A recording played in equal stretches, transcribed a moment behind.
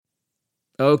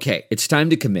Okay, it's time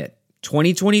to commit.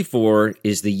 2024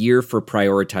 is the year for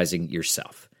prioritizing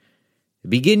yourself.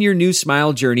 Begin your new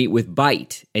smile journey with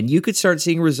Byte, and you could start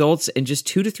seeing results in just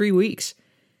 2 to 3 weeks.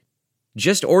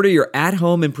 Just order your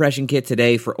at-home impression kit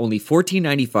today for only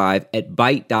 $14.95 at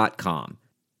Byte.com.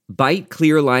 Byte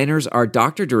clear liners are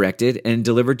doctor-directed and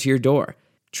delivered to your door.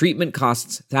 Treatment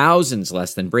costs thousands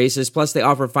less than braces, plus they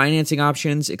offer financing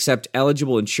options, accept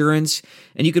eligible insurance,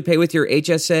 and you could pay with your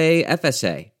HSA,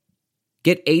 FSA.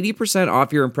 Get 80%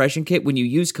 off your impression kit when you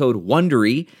use code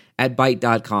WONDERY at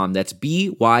Byte.com. That's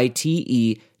BYTE.com.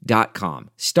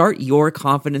 Start your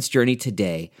confidence journey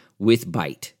today with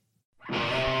Byte.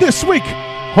 This week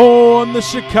on the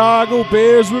Chicago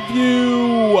Bears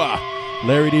Review,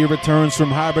 Larry D returns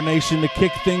from hibernation to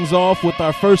kick things off with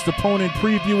our first opponent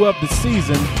preview of the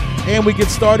season. And we get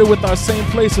started with our same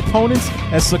place opponents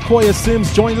as Sequoia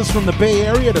Sims joins us from the Bay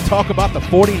Area to talk about the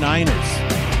 49ers.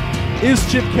 Is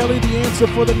Chip Kelly the answer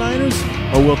for the Niners,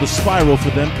 or will the spiral for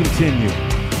them continue?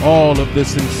 All of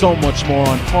this and so much more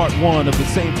on part 1 of the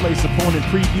Same Place Opponent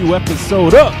preview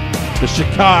episode of the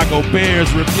Chicago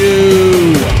Bears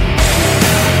Review.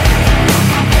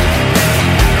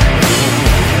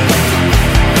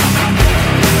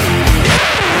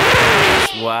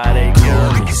 That's why they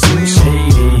call me Slim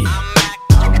Shady.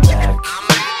 I'm back.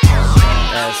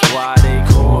 That's why they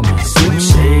call me Slim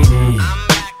Shady.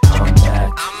 I'm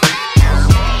back.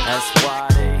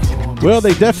 Well,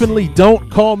 they definitely don't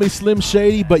call me Slim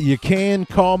Shady, but you can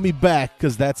call me back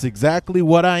because that's exactly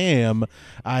what I am.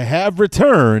 I have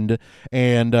returned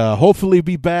and hopefully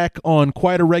be back on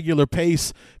quite a regular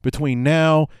pace between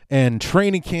now and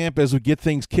training camp as we get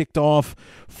things kicked off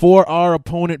for our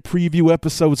opponent preview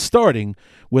episode, starting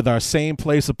with our same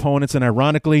place opponents, and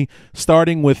ironically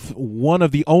starting with one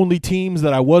of the only teams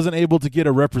that I wasn't able to get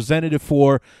a representative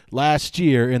for last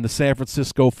year in the San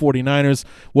Francisco 49ers.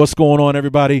 What's going on,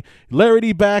 everybody? Larry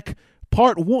D back.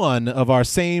 Part 1 of our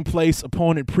same place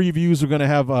opponent previews. We're going to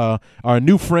have our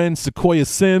new friend Sequoia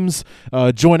Sims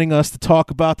joining us to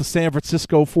talk about the San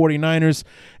Francisco 49ers.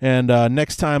 And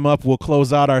next time up, we'll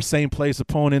close out our same place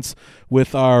opponents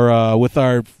with our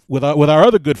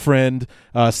other good friend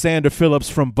Sander Phillips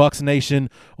from Bucks Nation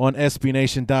on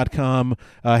SBNation.com.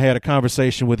 Had a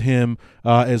conversation with him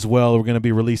as well. We're going to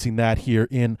be releasing that here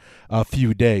in a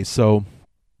few days. So,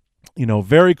 you know,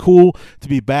 very cool to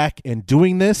be back and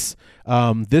doing this.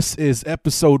 This is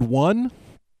episode 1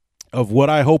 of what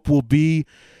I hope will be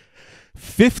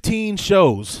 15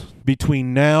 shows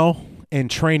between now and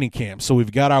training camp. So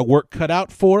we've got our work cut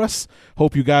out for us.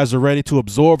 Hope you guys are ready to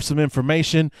absorb some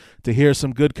information, to hear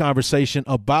some good conversation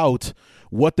about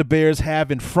what the Bears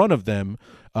have in front of them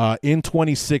in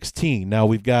 2016. Now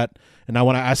we've got, and now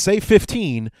when I say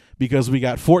 15, because we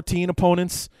got 14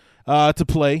 opponents to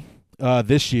play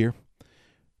this year.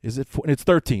 Is it? It's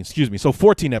 13. Excuse me. So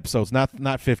 14 episodes,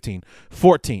 not 15.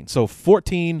 14. So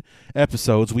 14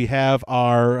 episodes. We have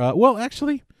our. Well,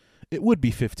 actually, it would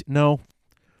be 15. No.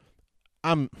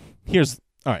 Here's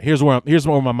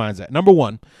where my mind's at. Number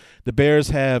 1, the Bears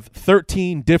have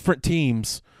 13 different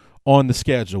teams on the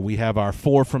schedule. We have our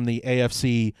 4 from the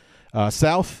AFC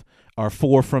South, our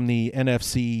 4 from the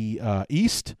NFC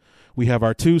East. We have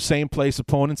our 2 same place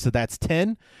opponents, so that's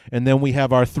 10. And then we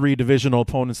have our 3 divisional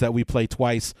opponents that we play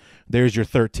twice. There's your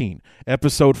 13.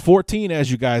 Episode 14,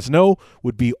 as you guys know,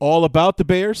 would be all about the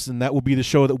Bears, and that will be the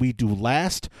show that we do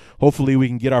last. Hopefully we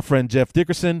can get our friend Jeff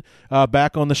Dickerson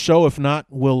back on the show. If not,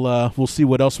 we'll see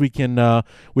what else we can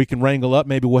wrangle up.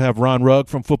 Maybe we'll have Ron Rugg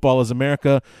from Football is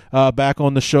America back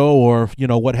on the show, or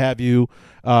what have you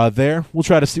there. We'll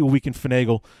try to see what we can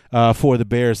finagle for the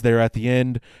Bears there at the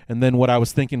end. And then what I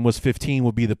was thinking was 15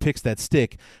 would be the picks that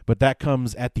stick, but that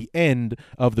comes at the end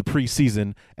of the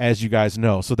preseason, as you guys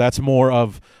know. So that's more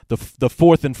of the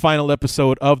 4th and final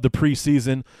episode of the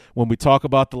preseason. When we talk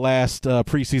about the last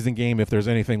preseason game, if there's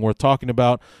anything worth talking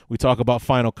about, we talk about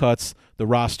final cuts, the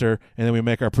roster, and then we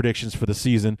make our predictions for the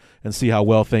season and see how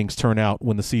well things turn out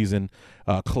when the season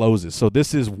closes. So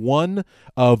this is one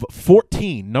of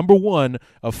 14, number 1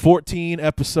 of 14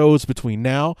 episodes between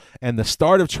now and the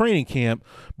start of training camp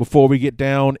before we get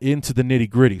down into the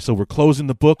nitty-gritty. So we're closing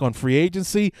the book on free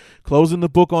agency, closing the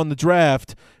book on the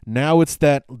draft. Now it's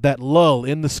that lull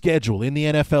in the schedule, in the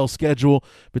NFL schedule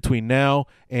between now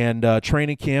and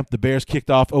training camp. The Bears kicked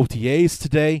off OTAs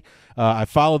today. I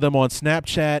follow them on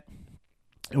Snapchat.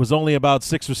 It was only about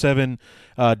 6 or 7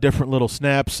 different little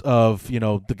snaps of,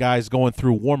 the guys going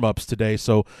through warm-ups today.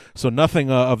 So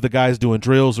nothing of the guys doing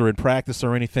drills or in practice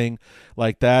or anything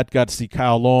like that. Got to see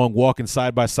Kyle Long walking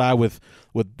side by side with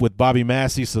Bobby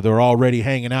Massey, so they're already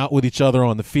hanging out with each other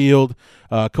on the field.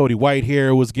 Cody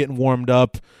Whitehair was getting warmed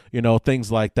up,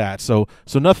 things like that. So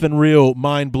nothing real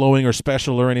mind-blowing or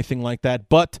special or anything like that.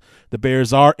 But the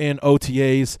Bears are in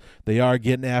OTAs. They are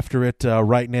getting after it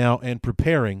right now and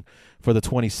preparing for the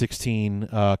 2016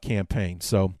 campaign.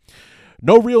 So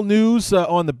no real news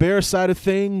on the Bears side of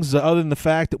things other than the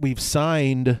fact that we've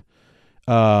signed,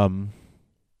 I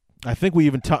think we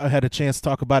even had a chance to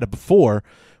talk about it before,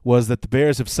 was that the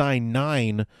Bears have signed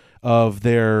 9 of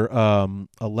their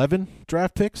 11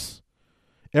 draft picks.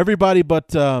 Everybody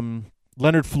but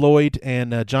Leonard Floyd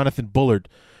and Jonathan Bullard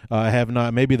have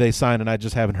not. Maybe they signed and I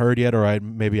just haven't heard yet, or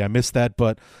maybe I missed that.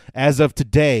 But as of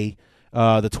today,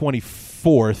 the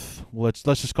 24th, let's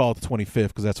just call it the 25th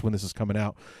because that's when this is coming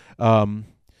out.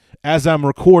 As I'm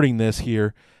recording this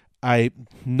here,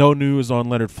 no news on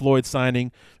Leonard Floyd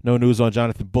signing, no news on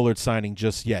Jonathan Bullard signing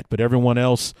just yet. But everyone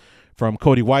else, from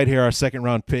Cody Whitehair, our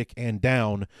second-round pick, and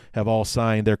down, have all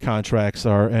signed. Their contracts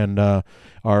are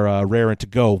raring to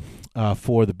go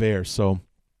for the Bears. So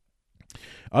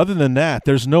other than that,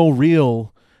 there's no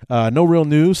real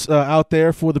news out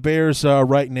there for the Bears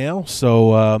right now.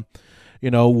 So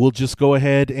we'll just go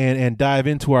ahead and dive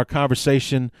into our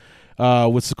conversation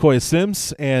with Sequoia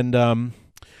Sims, and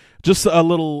just a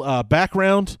little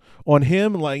background on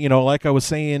him. Like I was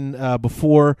saying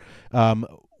before,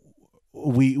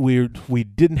 we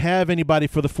didn't have anybody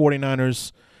for the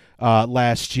 49ers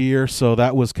last year, so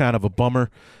that was kind of a bummer,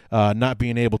 not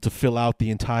being able to fill out the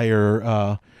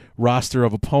entire roster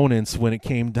of opponents when it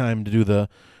came time to do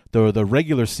the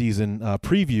regular season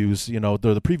previews,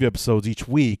 the preview episodes each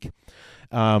week.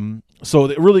 So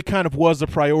it really kind of was a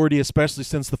priority, especially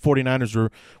since the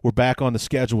 49ers were back on the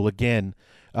schedule again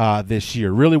this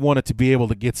year. Really wanted to be able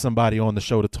to get somebody on the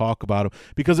show to talk about them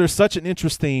because they're such an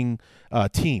interesting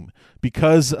team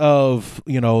because of,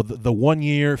 the 1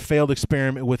 year failed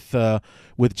experiment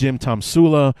with Jim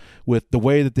Tomsula, with the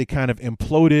way that they kind of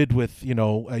imploded with,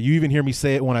 you even hear me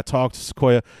say it when I talk to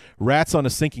Sequoia, rats on a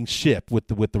sinking ship with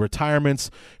the retirements.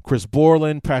 Chris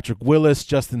Borland, Patrick Willis,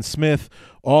 Justin Smith,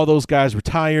 all those guys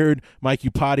retired. Mike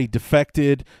Iupati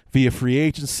defected via free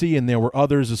agency, and there were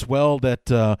others as well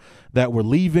that were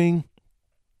leaving.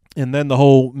 And then the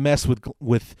whole mess with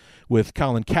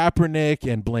Colin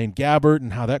Kaepernick and Blaine Gabbert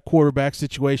and how that quarterback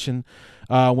situation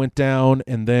went down,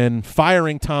 and then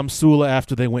firing Tomsula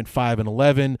after they went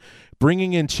 5-11,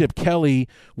 bringing in Chip Kelly,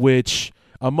 which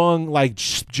among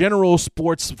general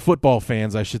sports football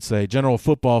fans, I should say, general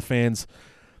football fans,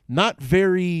 not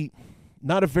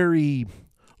a very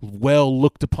well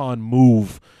looked upon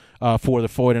move for the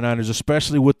 49ers,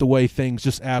 especially with the way things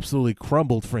just absolutely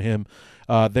crumbled for him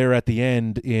there at the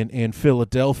end in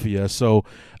Philadelphia. So,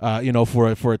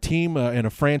 for a team and a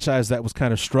franchise that was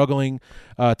kind of struggling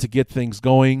to get things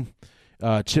going,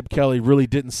 Chip Kelly really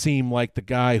didn't seem like the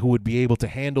guy who would be able to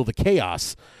handle the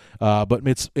chaos. But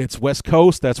it's West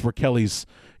Coast. That's where Kelly's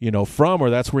from,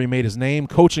 or that's where he made his name,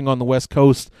 coaching on the West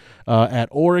Coast at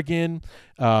Oregon.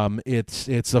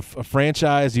 It's a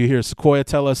franchise. You hear Sequoia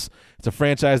tell us it's a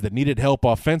franchise that needed help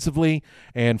offensively,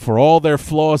 and for all their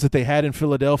flaws that they had in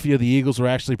Philadelphia, the Eagles were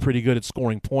actually pretty good at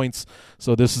scoring points.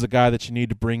 So this is a guy that you need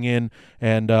to bring in,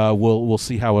 and we'll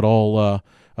see how it all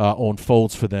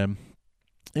unfolds for them.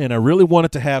 And I really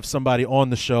wanted to have somebody on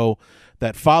the show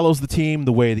that follows the team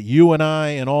the way that you and I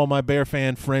and all my Bear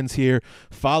fan friends here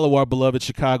follow our beloved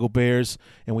Chicago Bears.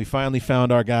 And we finally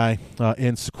found our guy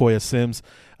in Sequoia Sims.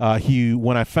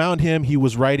 When I found him, he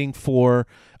was writing for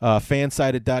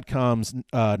Fansided.com's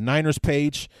Niners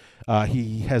page.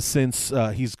 He has since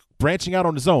he's branching out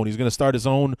on his own. He's going to start his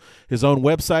own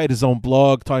website, his own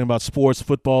blog, talking about sports,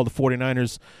 football, the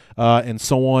 49ers, and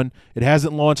so on. It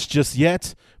hasn't launched just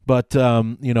yet, but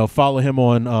follow him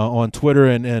on Twitter,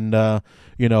 and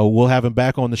we'll have him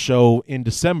back on the show in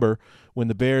December when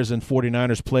the Bears and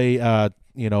 49ers play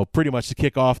pretty much to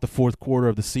kick off the fourth quarter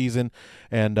of the season,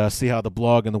 and see how the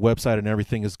blog and the website and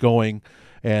everything is going.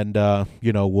 And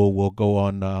we'll go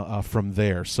on from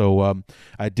there. So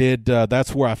I did.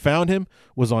 That's where I found him,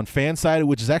 was on Fansided,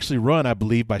 which is actually run, I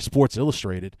believe, by Sports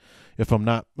Illustrated, if I'm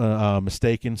not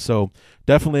mistaken. So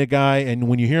definitely a guy, and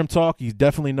when you hear him talk, he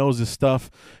definitely knows his stuff.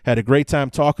 Had a great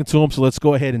time talking to him. So let's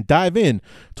go ahead and dive in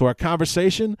to our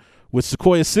conversation with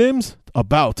Sequoia Sims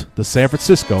about the San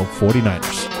Francisco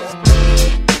 49ers.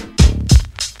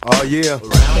 Oh yeah,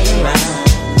 round,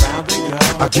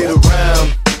 I get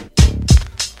around.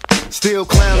 Still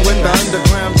clown with the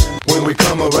underground when we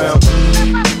come around.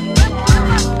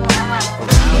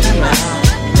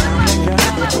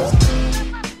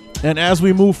 And as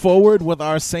we move forward with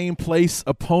our same place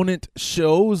opponent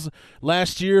shows,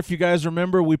 last year, if you guys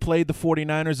remember, we played the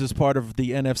 49ers as part of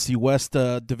the NFC West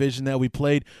division that we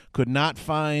played. Could not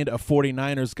find a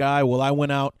 49ers guy. Well, I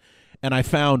went out and I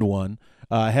found one.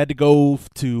 I had to go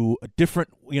to a different,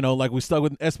 like we stuck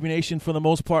with SB Nation for the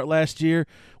most part last year.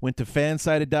 Went to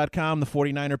fansided.com, the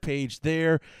 49er page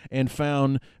there, and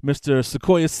found Mr.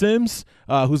 Sequoia Sims,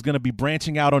 who's going to be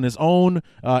branching out on his own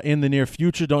in the near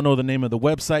future. Don't know the name of the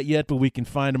website yet, but we can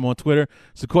find him on Twitter.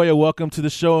 Sequoia, welcome to the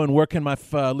show, and where can my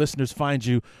listeners find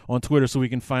you on Twitter so we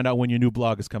can find out when your new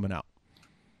blog is coming out?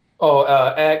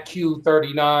 At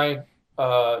Q39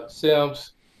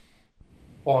 Sims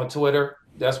on Twitter.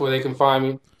 That's where they can find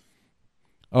me.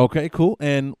 Okay, cool.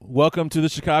 And welcome to the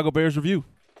Chicago Bears Review.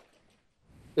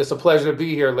 It's a pleasure to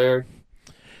be here, Larry.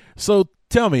 So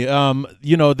tell me,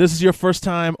 this is your first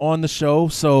time on the show,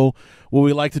 so what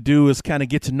we like to do is kind of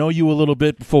get to know you a little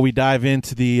bit before we dive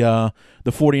into the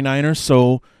 49ers.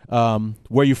 So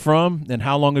where are you from, and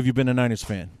how long have you been a Niners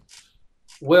fan?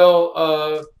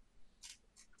 Well,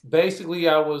 basically,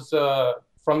 I was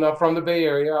from the Bay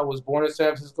Area. I was born in San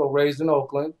Francisco, raised in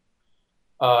Oakland.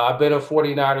 I've been a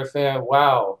 49er fan,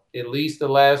 at least the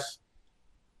last,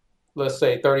 let's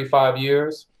say, 35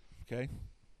 years. Okay.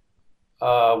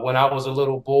 When I was a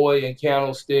little boy in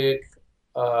Candlestick,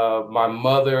 my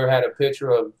mother had a picture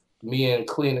of me and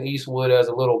Clint Eastwood as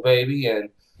a little baby, and,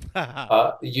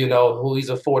 who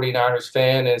he's a 49ers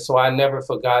fan. And so I never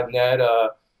forgotten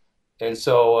that. And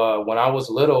so when I was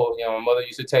little, my mother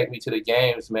used to take me to the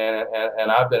games, man,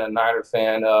 and I've been a Niner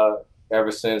fan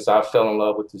ever since I fell in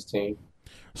love with this team.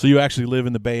 So you actually live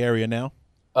in the Bay Area now?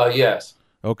 Yes.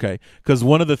 Okay, because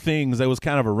one of the things that was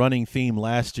kind of a running theme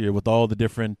last year with all the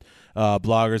different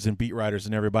bloggers and beat writers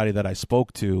and everybody that I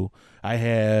spoke to, I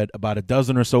had about a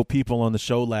dozen or so people on the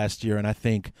show last year, and I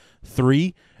think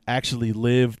 3 actually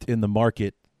lived in the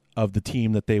market of the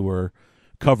team that they were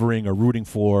covering or rooting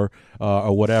for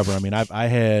or whatever. I mean, I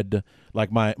had,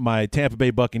 like, my Tampa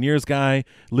Bay Buccaneers guy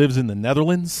lives in the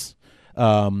Netherlands.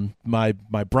 My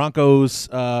Broncos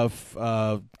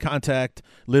contact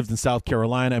lived in South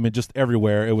Carolina. I mean, just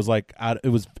everywhere. It was like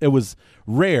it was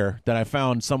rare that I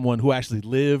found someone who actually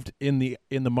lived in the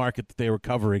market that they were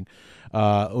covering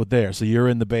there. So you're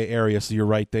in the Bay Area, so you're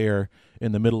right there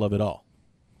in the middle of it all.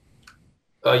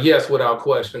 Yes, without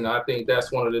question. I think that's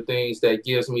one of the things that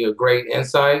gives me a great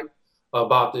insight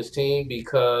about this team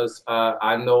because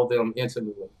I know them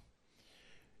intimately.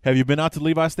 Have you been out to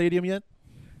Levi Stadium yet?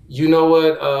 You know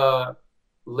what,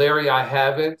 Larry, I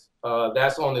haven't.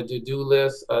 That's on the to-do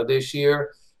list this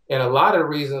year. And a lot of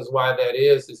reasons why that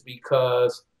is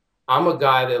because I'm a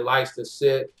guy that likes to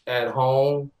sit at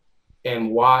home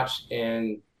and watch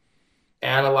and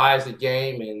analyze the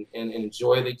game and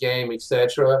enjoy the game,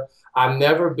 etc. I've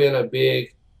never been a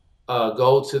big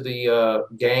go to the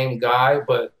game guy,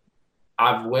 but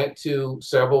I've went to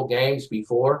several games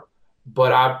before.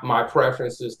 But my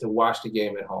preference is to watch the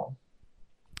game at home.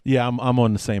 Yeah, I'm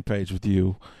on the same page with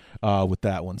you with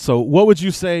that one. So what would you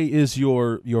say is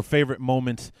your favorite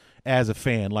moment as a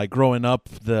fan? Like growing up,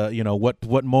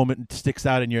 what moment sticks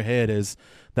out in your head is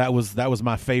that was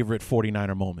my favorite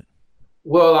 49er moment?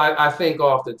 Well, I think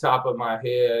off the top of my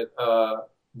head,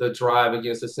 the drive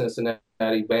against the Cincinnati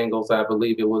Bengals, I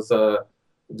believe it was the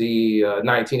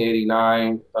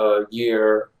 1989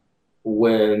 year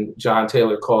when John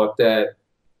Taylor caught that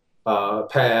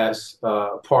pass,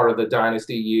 part of the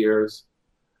dynasty years,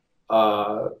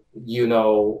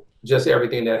 just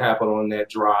everything that happened on that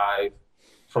drive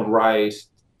from Rice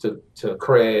to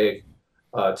Craig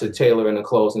to Taylor in the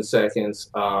closing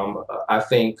seconds. I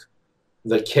think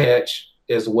the catch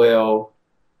as well,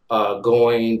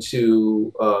 going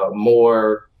to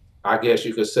more, I guess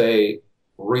you could say,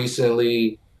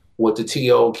 recently with the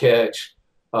T.O. catch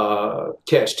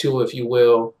 2, if you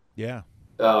will. Yeah.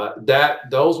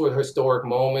 Those were historic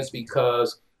moments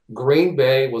because Green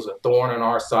Bay was a thorn on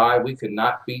our side. We could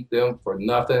not beat them for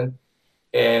nothing.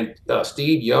 And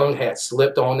Steve Young had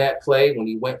slipped on that play when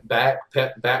he went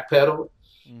backpedaled.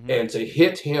 Mm-hmm. And to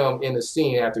hit him in the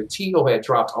scene after T.O. had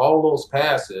dropped all those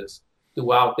passes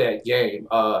throughout that game.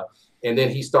 And then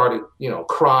he started,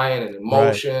 crying and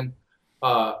emotion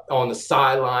on the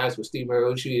sidelines with Steve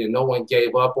Mariucci, and no one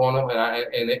gave up on him.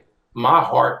 And my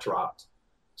heart dropped.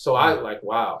 So I like,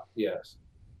 wow, yes.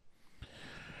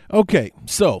 Okay,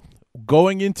 so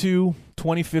going into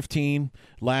 2015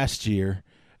 last year,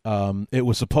 it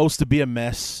was supposed to be a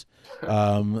mess.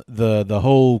 The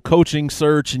whole coaching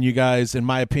search, and you guys, in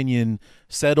my opinion,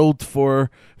 settled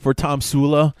for Tom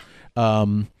Sula.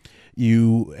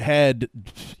 You had,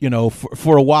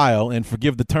 for a while, and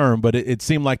forgive the term, but it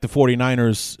seemed like the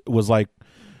 49ers was like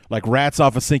rats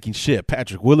off a sinking ship.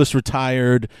 Patrick Willis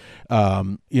retired,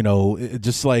 Smith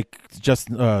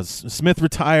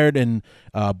retired, and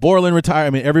Borland retired. I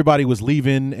mean, everybody was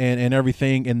leaving and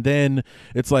everything. And then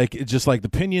it's just like the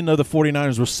opinion of the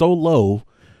 49ers were so low.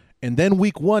 And then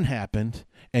week 1 happened,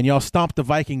 and y'all stomped the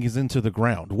Vikings into the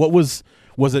ground. What was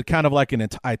it kind of like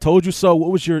I told you so?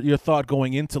 What was your thought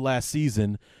going into last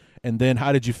season? And then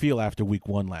how did you feel after week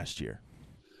 1 last year?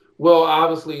 Well,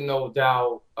 obviously, no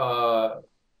doubt,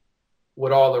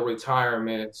 with all the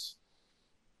retirements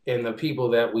and the people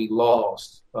that we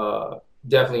lost,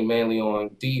 definitely mainly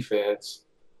on defense,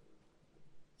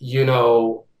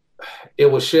 it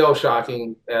was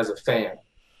shell-shocking as a fan.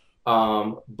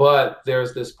 But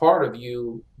there's this part of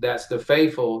you that's the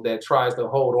faithful that tries to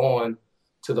hold on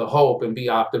to the hope and be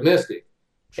optimistic.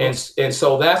 Sure. And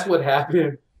so that's what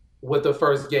happened with the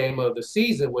first game of the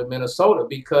season with Minnesota,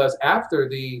 because after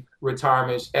the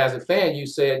retirement, as a fan, you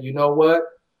said, you know what?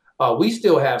 We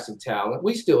still have some talent.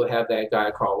 We still have that guy,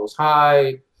 Carlos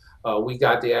Hyde. We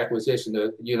got the acquisition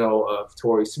of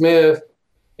Torrey Smith,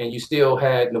 and you still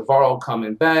had Navarro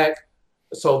coming back.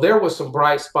 So there were some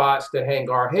bright spots to hang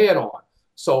our head on.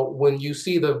 So when you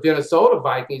see the Minnesota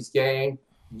Vikings game,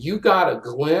 you got a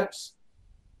glimpse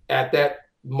at that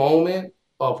moment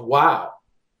of, wow,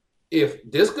 if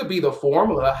this could be the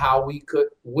formula, how we could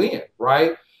win,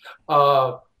 right?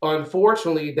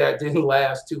 Unfortunately, that didn't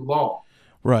last too long.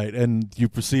 Right, and you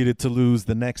proceeded to lose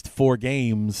the next 4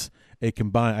 games. A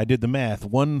combined, I did the math,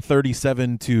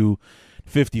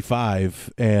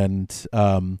 137-55, and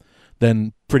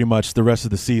then pretty much the rest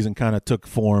of the season kind of took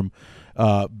form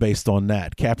based on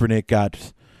that.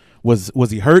 Kaepernick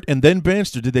was he hurt and then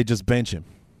benched, or did they just bench him?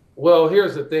 Well,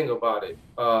 here's the thing about it.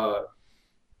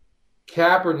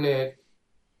 Kaepernick,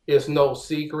 is no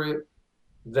secret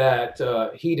that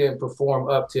he didn't perform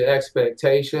up to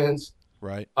expectations.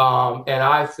 Right. And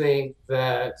I think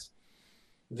that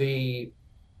the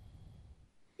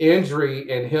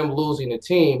injury and him losing the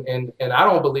team, and I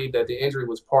don't believe that the injury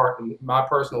was in my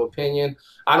personal opinion,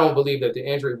 I don't believe that the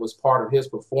injury was part of his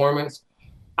performance.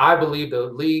 I believe the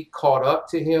league caught up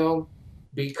to him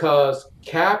because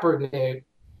Kaepernick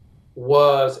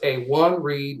was a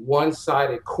one-read,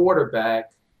 one-sided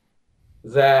quarterback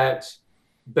that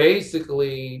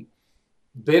basically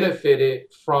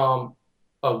benefited from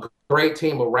a great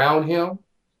team around him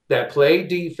that played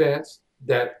defense,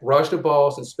 that rushed the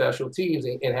balls and special teams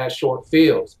and had short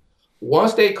fields.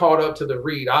 Once they caught up to the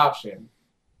read option,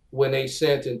 when they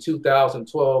sent in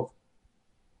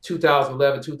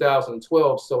 2011,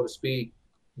 2012, so to speak,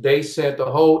 they sent the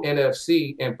whole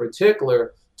NFC in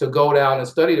particular to go down and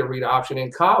study the read option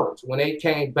in college. When they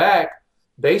came back,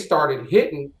 they started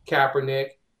hitting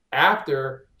Kaepernick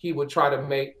after he would try to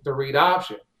make the read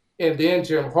option. And then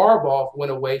Jim Harbaugh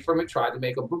went away from it, tried to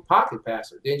make a pocket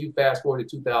passer. Then you fast forward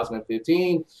to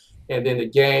 2015, and then the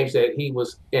games that he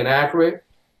was inaccurate.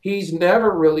 He's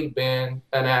never really been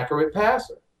an accurate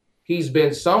passer. He's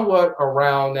been somewhat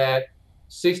around that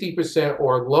 60%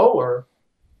 or lower,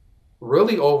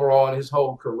 really overall in his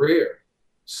whole career.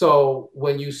 So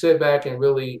when you sit back and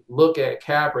really look at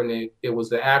Kaepernick, it was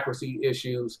the accuracy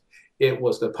issues, it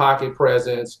was the pocket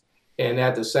presence, and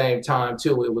at the same time,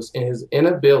 too, it was in his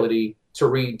inability to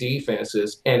read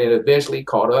defenses, and it eventually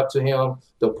caught up to him.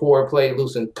 The poor play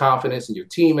loosened confidence in your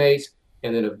teammates,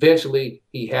 and then eventually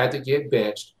he had to get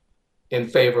benched in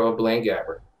favor of Blaine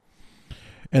Gabbert.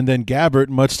 And then Gabbert,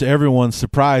 much to everyone's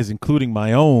surprise, including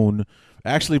my own,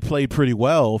 actually played pretty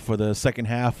well for the second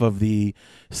half of the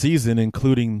season,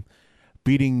 including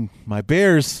beating my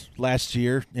Bears last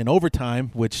year in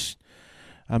overtime, which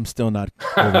I'm still not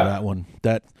over that one.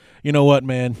 That, you know what,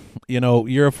 man?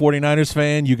 You're a 49ers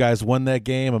fan. You guys won that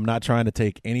game. I'm not trying to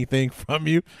take anything from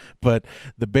you, but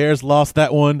the Bears lost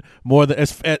that one more than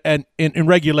in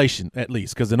regulation, at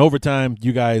least, because in overtime,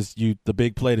 the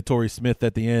big play to Torrey Smith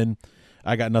at the end,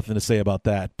 I got nothing to say about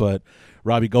that. But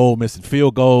Robbie Gould missing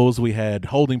field goals. We had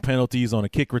holding penalties on a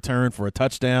kick return for a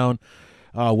touchdown.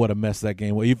 What a mess that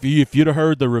game was. If you'd have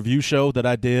heard the review show that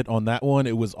I did on that one,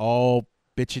 it was all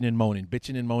bitching and moaning.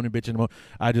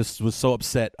 I just was so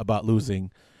upset about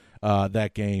losing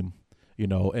that game,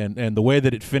 and the way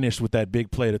that it finished with that big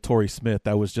play to Torrey Smith,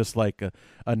 that was just like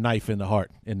a knife in the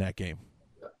heart in that game.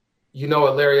 You know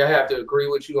what, Larry, I have to agree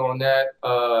with you on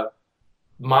that.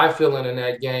 My feeling in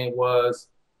that game was,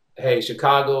 hey,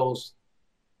 Chicago's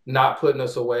not putting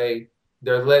us away.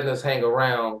 They're letting us hang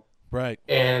around. Right.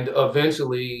 And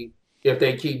eventually if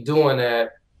they keep doing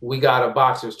that, we got a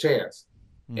boxer's chance.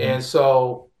 And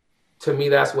so to me,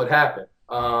 that's what happened.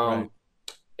 Right.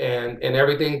 And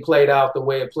everything played out the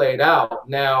way it played out.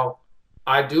 Now,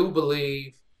 I do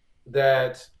believe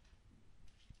that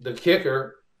the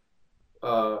kicker,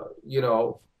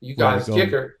 you guys'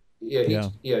 kicker,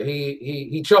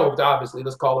 he choked, obviously.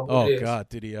 Let's call it what it is. Oh, God,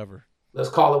 did he ever? Let's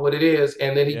call it what it is.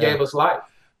 And then he gave us life.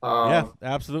 Yeah,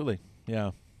 absolutely.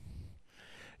 Yeah.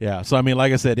 Yeah. So, I mean,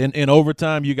 like I said, in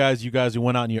overtime, you guys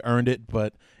went out and you earned it,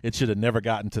 but it should have never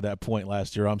gotten to that point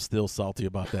last year. I'm still salty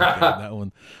about that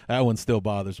game. That one still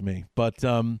bothers me. But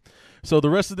so the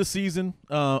rest of the season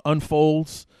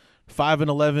unfolds.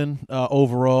 5-11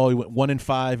 overall. He went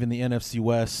 1-5 in the NFC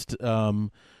West.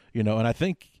 And I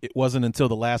think it wasn't until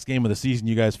the last game of the season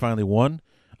you guys finally won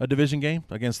a division game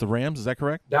against the Rams. Is that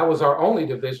correct? That was our only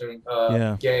division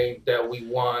game that we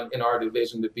won in our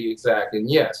division, to be exact. And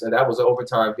yes, and that was an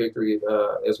overtime victory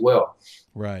as well.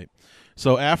 Right.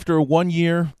 So after 1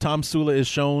 year, Tom Sula is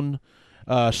shown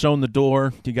the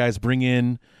door. You guys bring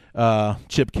in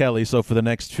Chip Kelly. So for the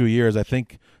next few years, I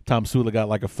think Tom Sula got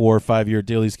like a 4 or 5 year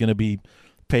deal. He's going to be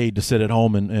paid to sit at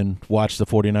home and watch the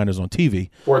 49ers on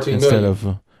TV. $14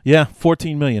 million.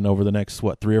 $14 million over the next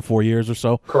 3 or 4 years or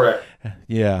so. Correct.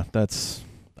 Yeah,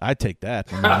 I'd take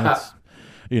that. I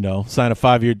mean, sign a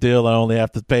 5-year deal. I only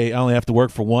have to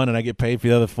work for one, and I get paid for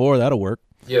the other 4. That'll work.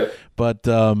 Yeah. But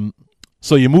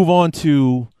so you move on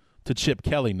to Chip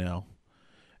Kelly now.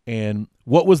 And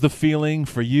what was the feeling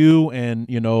for you and,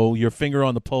 your finger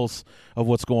on the pulse of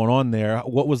what's going on there?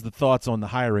 What was the thoughts on the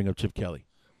hiring of Chip Kelly?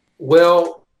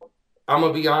 Well, I'm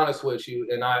going to be honest with you,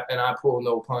 and I pull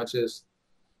no punches.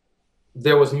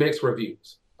 There was mixed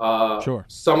reviews. Sure.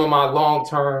 Some of my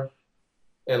long-time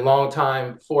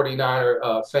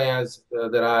 49er fans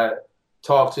that I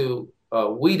talked to,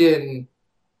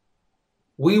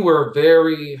 we were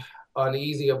very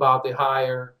uneasy about the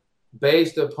hire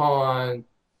based upon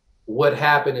what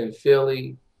happened in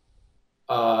Philly.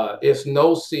 It's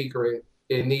no secret,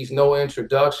 it needs no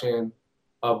introduction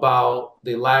about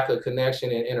the lack of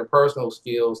connection and interpersonal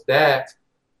skills that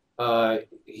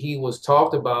he was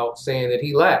talked about, saying that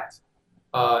he lacked.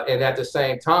 And at the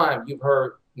same time, you've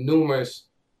heard numerous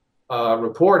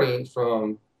reporting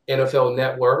from NFL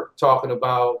Network talking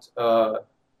about,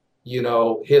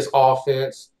 his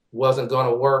offense wasn't going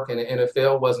to work in the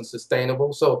NFL, wasn't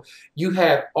sustainable. So you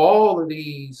had all of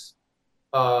these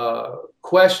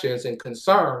questions and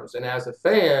concerns. And as a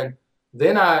fan,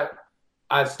 then I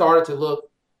started to look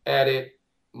at it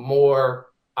more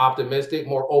optimistic,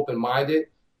 more open-minded.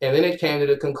 And then it came to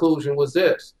the conclusion was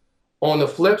this. On the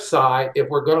flip side, if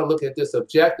we're going to look at this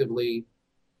objectively,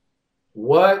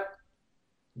 what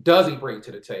does he bring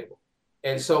to the table?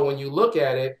 And so when you look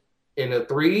at it, in the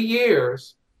 3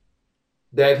 years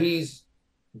that he's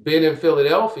been in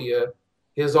Philadelphia,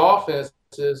 his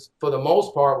offenses, for the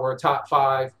most part, were top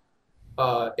 5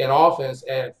 in offense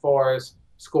as far as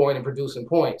scoring and producing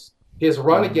points. His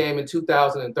running game in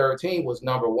 2013 was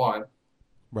number 1.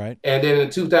 Right. And then in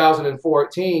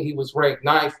 2014, he was ranked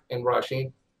 9th in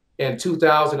rushing. In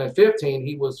 2015,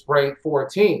 he was ranked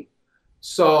 14th.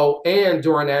 So, and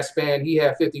during that span, he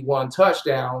had 51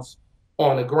 touchdowns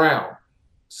on the ground.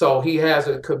 So he has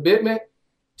a commitment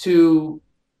to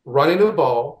running the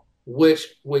ball,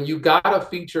 which when you got a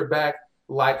feature back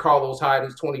like Carlos Hyde,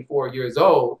 who's 24 years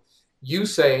old, you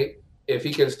say, if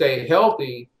he can stay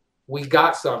healthy, we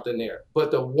got something there.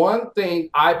 But the one thing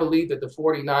I believe that the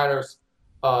 49ers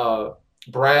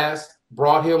brass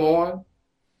brought him on,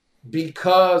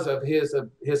 because of his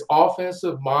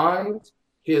offensive mind,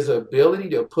 his ability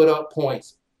to put up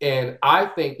points. And I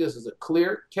think this is a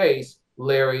clear case,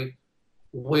 Larry,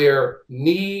 where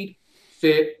need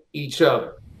fit each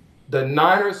other. The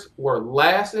Niners were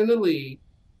last in the league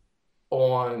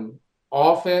on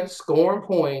offense, scoring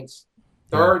points,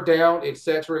 third down, et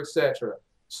cetera, et cetera.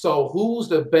 So who's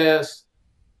the best,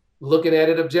 looking at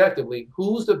it objectively,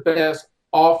 who's the best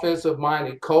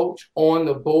offensive-minded coach on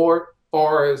the board as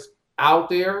far as out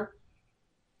there,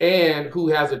 and who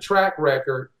has a track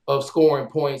record of scoring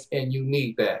points, and you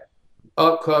need that?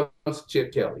 Up comes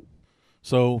Chip Kelly.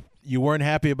 So you weren't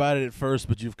happy about it at first,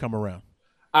 but you've come around.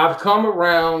 I've come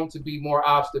around to be more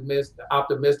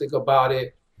optimistic about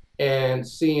it and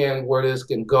seeing where this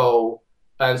can go.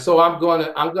 And so I'm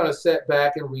gonna set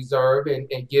back and reserve and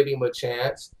give him a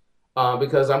chance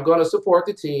because I'm gonna support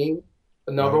the team,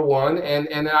 number one,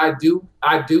 and I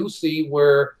do see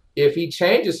where if he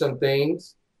changes some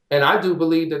things, and I do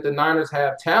believe that the Niners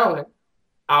have talent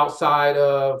outside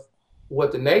of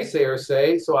what the naysayers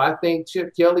say. So I think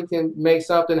Chip Kelly can make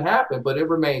something happen, but it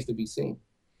remains to be seen.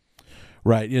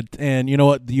 Right. And you know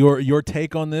what? Your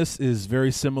take on this is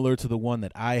very similar to the one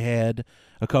that I had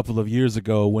a couple of years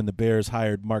ago when the Bears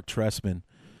hired Mark Trestman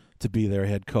to be their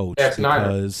head coach.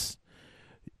 Because,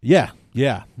 yeah.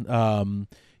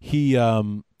 He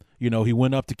he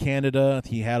went up to Canada.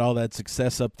 He had all that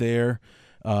success up there.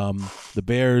 The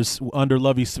Bears under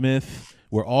Lovie Smith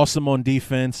were awesome on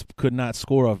defense, could not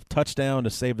score a touchdown to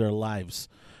save their lives.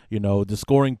 The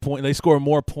scoring point, they scored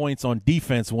more points on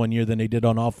defense one year than they did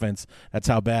on offense. That's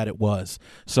how bad it was.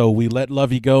 So we let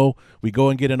Lovey go. We go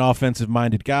and get an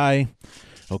offensive-minded guy.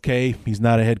 Okay, he's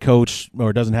not a head coach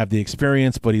or doesn't have the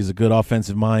experience, but he's a good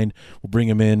offensive mind. We'll bring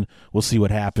him in. We'll see what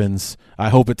happens. I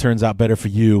hope it turns out better for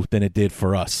you than it did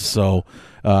for us. So,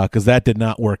 because that did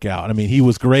not work out. I mean, he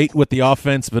was great with the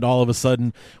offense, but all of a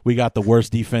sudden we got the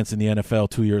worst defense in the NFL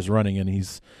 2 years running, and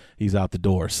he's out the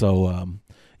door. So,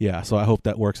 so I hope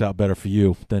that works out better for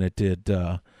you than it did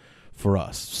for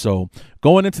us. So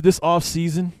going into this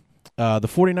offseason, the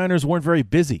 49ers weren't very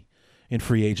busy in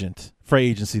free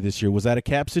agency this year. Was that a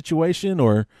cap situation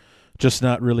or just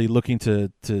not really looking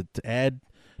to add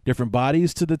different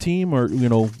bodies to the team? Or,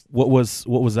 what was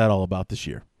that all about this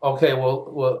year? Okay,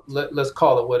 well, let's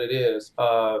call it what it is.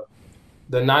 The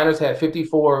Niners had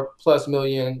 $54+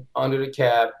 million under the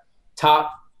cap,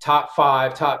 top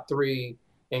 5, top 3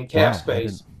 in cap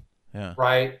space. Yeah.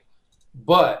 Right.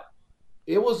 But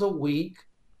it was a weak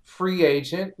free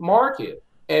agent market.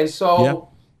 And so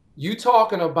you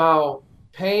talking about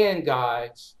paying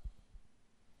guys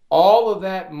all of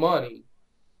that money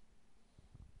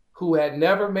who had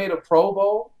never made a Pro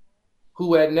Bowl,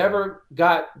 who had never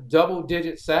got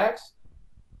double-digit sacks.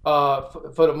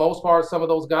 For the most part, some of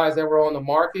those guys that were on the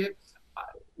market.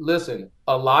 Listen,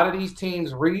 a lot of these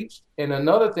teams reached. And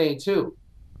another thing, too,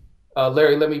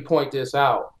 Larry, let me point this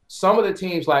out. Some of the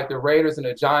teams like the Raiders and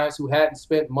the Giants who hadn't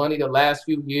spent money the last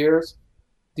few years,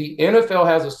 the NFL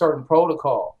has a certain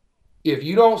protocol. If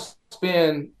you don't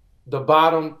spend the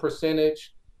bottom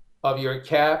percentage of your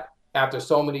cap after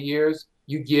so many years,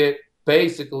 you get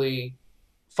basically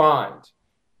fined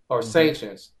or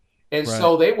sanctions. And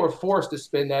so they were forced to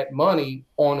spend that money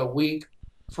on a weak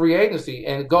free agency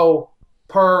and go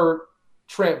per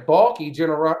Trent Baalke,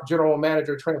 general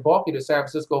manager Trent Baalke, the San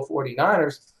Francisco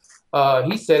 49ers.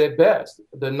 He said it best.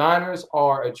 The Niners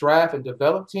are a draft and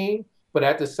develop team, but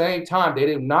at the same time, they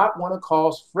did not want to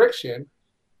cause friction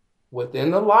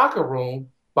within the locker room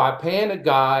by paying a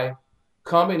guy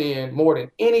coming in more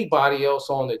than anybody else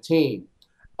on the team.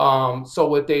 So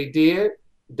what they did,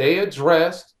 they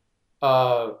addressed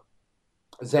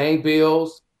Zane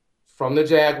Bills from the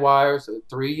Jaguars, a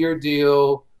 3-year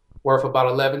deal worth about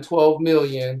 $11-12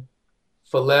 million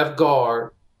for left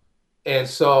guard. And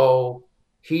so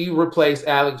he replaced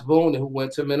Alex Boone, who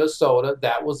went to Minnesota.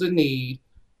 That was a need.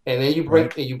 And then you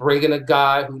bring in a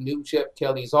guy who knew Chip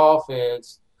Kelly's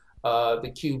offense,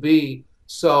 the QB.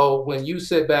 So when you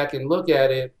sit back and look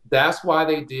at it, that's why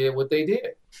they did what they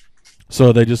did. So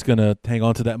are they just going to hang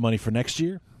on to that money for next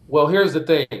year? Well, here's the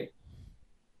thing.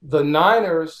 The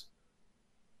Niners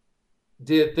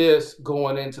did this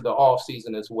going into the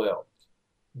offseason as well.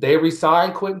 They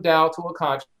re-signed Quentin Dow to a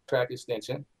contract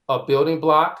extension, a building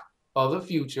block of the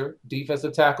future,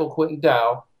 defensive tackle Quentin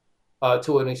Dow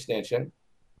to an extension.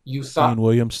 You signed Ian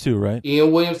Williams too, right?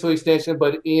 Ian Williams to extension,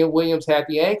 but Ian Williams had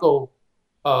the ankle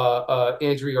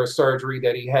injury or surgery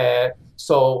that he had.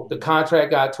 So the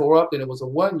contract got tore up, and it was a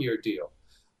 1-year deal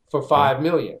for $5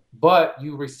 million. But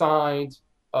you re-signed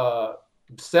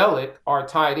Selleck, our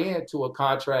tight end, to a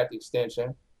contract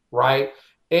extension, right?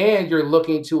 And you're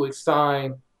looking to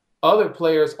sign other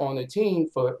players on the team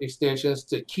for extensions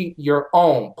to keep your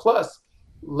own. Plus,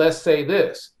 let's say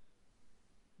this.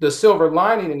 The silver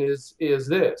lining is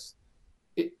this.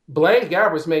 Blaine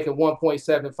Gabbert's making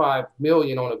 $1.75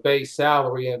 million on a base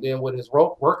salary, and then with his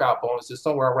workout bonus is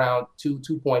somewhere around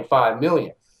 $2.5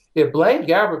 million. If Blaine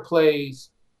Gabbert plays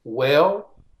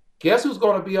well, guess who's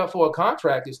going to be up for a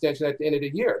contract extension at the end of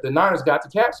the year? The Niners got the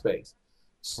cap space.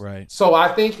 Right. So I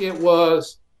think it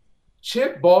was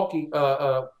Trent Baalke,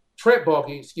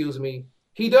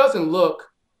 he doesn't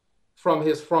look from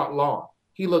his front lawn.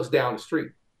 He looks down the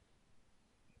street.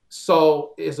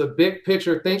 So it's a big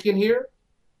picture thinking here.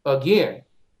 Again,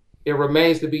 it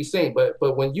remains to be seen. But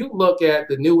when you look at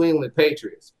the New England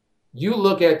Patriots, you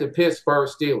look at the Pittsburgh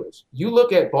Steelers, you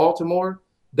look at Baltimore,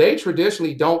 they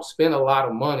traditionally don't spend a lot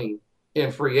of money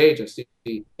in free agency,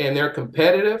 and they're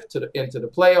competitive into the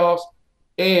playoffs,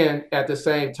 and at the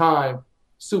same time,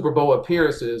 Super Bowl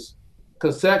appearances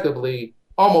consecutively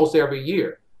almost every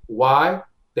year. Why?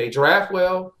 They draft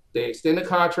well, they extend the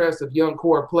contracts of young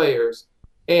core players,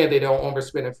 and they don't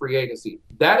overspend in free agency.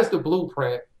 That is the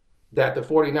blueprint that the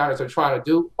 49ers are trying to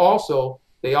do. Also,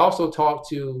 they also talked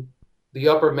to the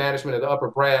upper management of the upper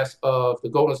brass of the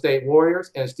Golden State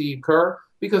Warriors and Steve Kerr,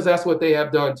 because that's what they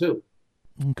have done too.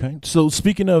 Okay. So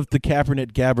speaking of the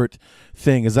Kaepernick-Gabbert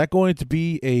thing, is that going to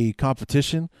be a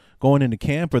competition going into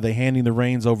camp? Are they handing the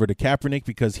reins over to Kaepernick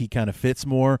because he kind of fits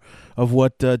more of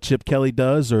what Chip Kelly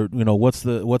does, or what's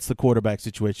the quarterback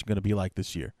situation going to be like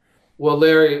this year? Well,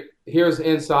 Larry, here's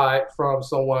insight from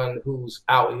someone who's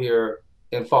out here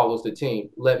and follows the team.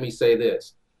 Let me say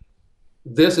this.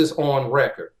 This is on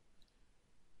record.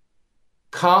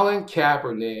 Colin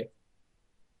Kaepernick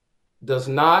does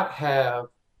not have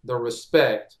the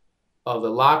respect of the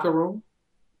locker room,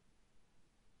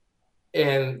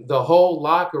 and the whole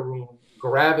locker room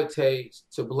gravitates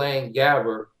to Blaine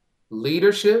Gabbert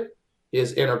leadership,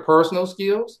 his interpersonal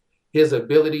skills, his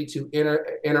ability to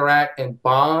interact and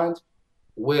bond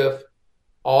with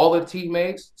all the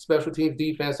teammates, special teams,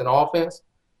 defense, and offense.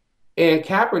 And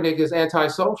Kaepernick is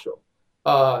antisocial.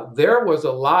 There was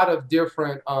a lot of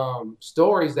different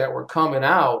stories that were coming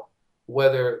out,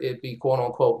 whether it be quote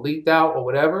unquote leaked out or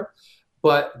whatever,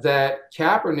 but that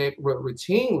Kaepernick would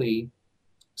routinely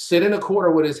sit in a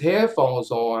corner with his headphones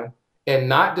on and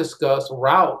not discuss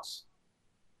routes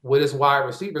with his wide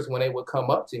receivers when they would come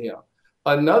up to him.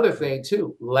 Another thing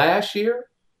too, last year,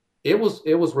 it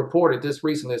was reported this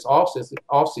recently, this off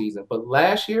season, but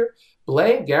last year,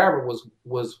 Blaine Gabbert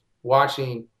was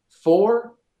watching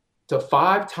 4 to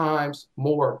 5 times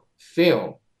more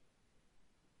film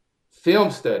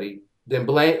study than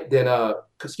Colin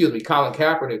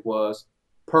Kaepernick was,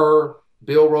 per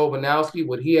Bill Romanowski,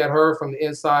 what he had heard from the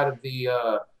inside of the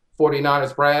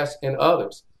 49ers brass and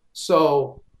others.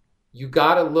 So you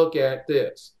got to look at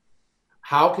this.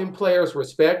 How can players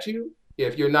respect you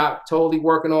if you're not totally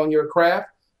working on your craft?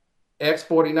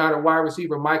 Ex-49er wide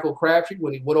receiver Michael Crabtree,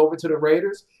 when he went over to the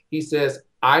Raiders, he says,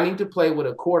 I need to play with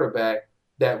a quarterback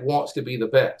that wants to be the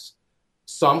best.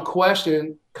 Some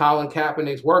question Colin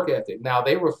Kaepernick's work ethic. Now,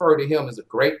 they refer to him as a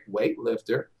great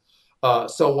weightlifter,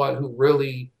 someone who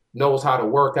really knows how to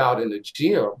work out in the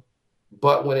gym.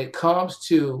 But when it comes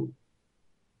to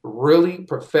really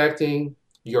perfecting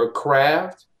your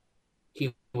craft,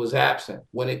 he was absent.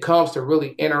 When it comes to really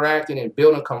interacting and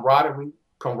building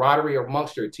camaraderie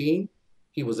amongst your team,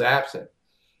 he was absent.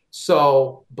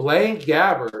 So Blaine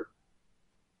Gabbert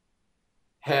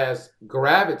has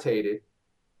gravitated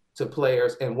to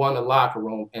players and won the locker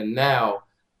room. And now,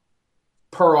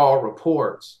 per all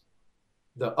reports,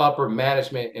 the upper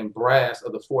management and brass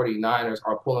of the 49ers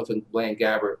are pulling for Blaine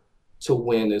Gabbert to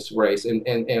win this race.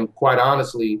 And quite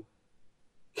honestly,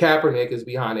 Kaepernick is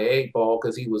behind the 8 ball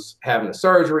because he was having a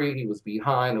surgery. He was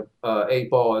behind the 8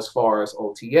 ball as far as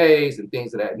OTAs and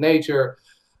things of that nature.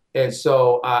 And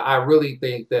so I really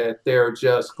think that they're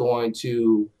just going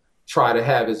to try to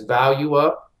have his value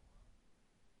up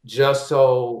just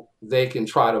so they can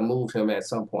try to move him at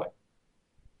some point.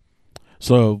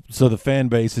 So the fan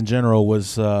base in general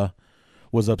was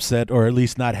upset, or at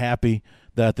least not happy,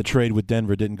 that the trade with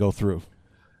Denver didn't go through.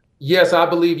 Yes, I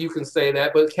believe you can say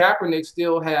that, but Kaepernick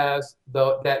still has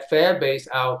that fan base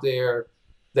out there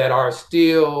that are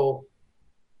still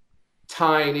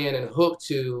tying in and hooked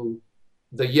to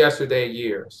the yesterday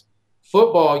years.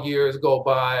 Football years go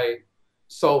by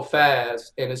so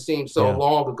fast, and it seems so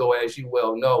long ago, as you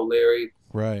well know, Larry.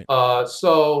 Right.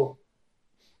 So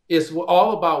it's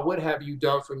all about what have you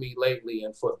done for me lately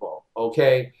in football,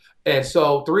 okay? And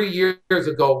so 3 years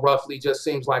ago, roughly, just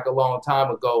seems like a long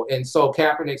time ago. And so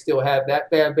Kaepernick still had that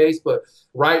fan base. But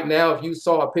right now, if you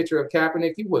saw a picture of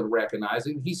Kaepernick, you wouldn't recognize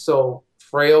him. He's so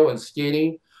frail and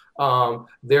skinny.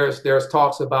 There's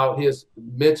talks about his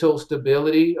mental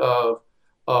stability of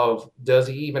does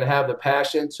he even have the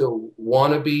passion to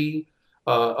want to be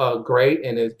great,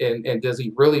 and does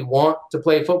he really want to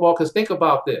play football? Because think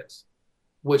about this,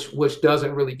 which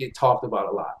doesn't really get talked about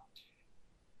a lot.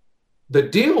 The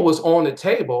deal was on the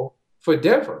table for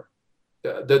Denver.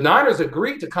 The Niners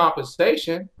agreed to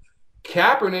compensation.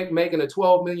 Kaepernick making a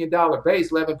 $12 million base,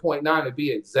 11.9 to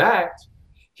be exact.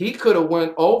 He could have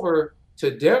went over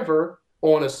to Denver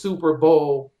on a Super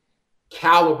Bowl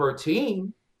caliber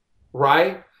team,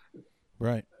 right?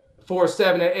 Right. For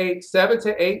 7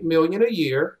 to 8 million a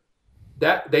year.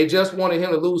 That they just wanted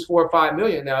him to lose 4 or 5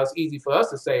 million. Now it's easy for us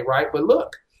to say, right? But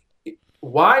look,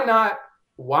 why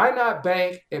not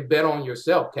bank and bet on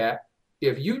yourself, Cat?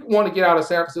 If you want to get out of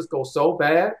San Francisco so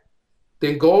bad,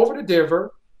 then go over to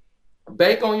Denver,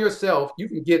 bank on yourself. You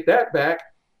can get that back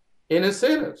in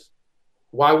incentives.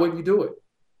 Why wouldn't you do it?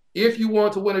 If you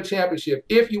want to win a championship,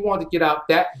 if you want to get out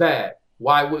that bad,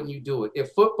 why wouldn't you do it?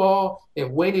 If football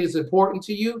and winning is important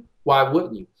to you, why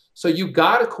wouldn't you? So you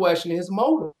got to question his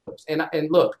motives. And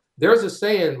look, there's a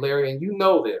saying, Larry, and you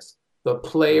know this, the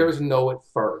players know it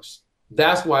first.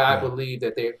 That's why I believe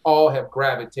that they all have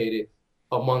gravitated,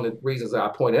 among the reasons that I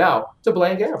pointed out, to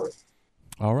Blaine Gabbert.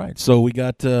 All right. So we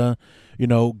got,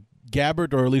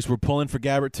 Gabbert, or at least we're pulling for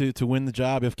Gabbert to win the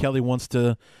job. If Kelly wants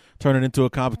to turn it into a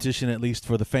competition, at least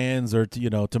for the fans, or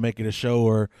to make it a show,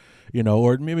 or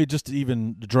maybe just to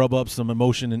even drum up some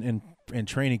emotion in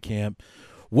training camp.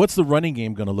 What's the running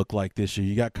game going to look like this year?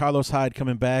 You got Carlos Hyde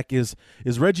coming back. Is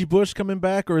Reggie Bush coming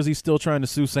back, or is he still trying to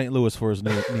sue St. Louis for his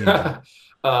knee?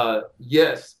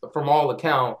 Yes, from all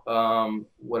account,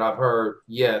 what I've heard,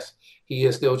 yes, he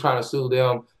is still trying to sue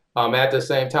them. At the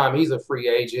same time, he's a free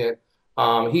agent.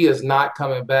 He is not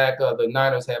coming back. The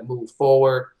Niners have moved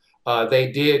forward.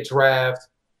 They did draft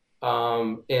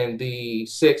in the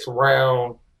 6th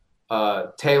round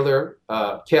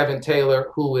Kevin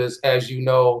Taylor, who is, as you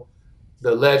know,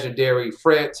 the legendary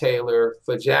Fred Taylor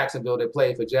for Jacksonville, that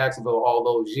played for Jacksonville all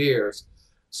those years.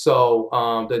 So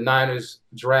the Niners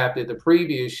drafted the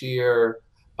previous year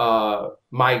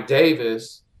Mike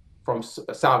Davis from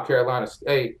South Carolina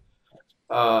State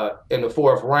in the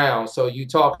 4th round. So you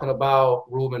talking about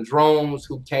Reuben Drones,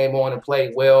 who came on and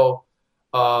played well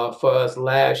for us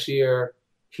last year.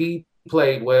 He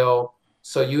played well.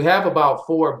 So you have about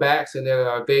 4 backs in there that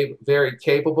are very, very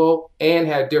capable and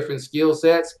have different skill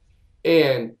sets.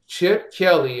 And Chip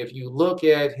Kelly, if you look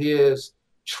at his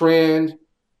trend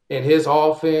in his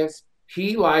offense,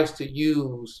 he likes to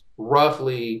use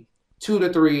roughly 2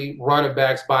 to 3 running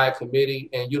backs by committee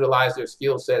and utilize their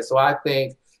skill set. So I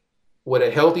think with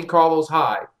a healthy Carlos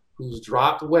Hyde, who's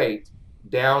dropped weight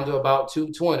down to about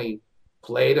 220,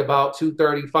 played about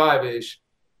 235-ish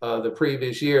the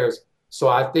previous years. So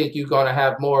I think you're going to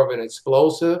have more of an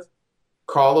explosive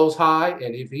Carlos Hyde.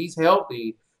 And if he's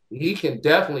healthy, he can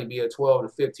definitely be a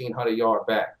 12 to 1,500-yard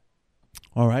back.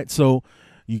 All right, so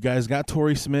you guys got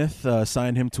Torrey Smith,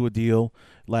 signed him to a deal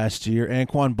last year.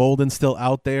 Anquan Boldin still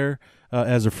out there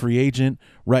as a free agent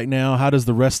right now. How does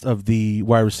the rest of the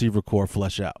wide receiver core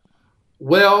flesh out?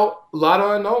 Well, a lot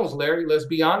of unknowns, Larry. Let's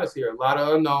be honest here. A lot of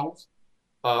unknowns,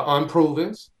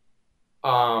 unprovens.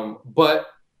 But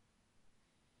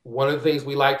one of the things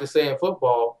we like to say in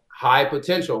football, high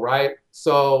potential, right?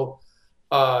 So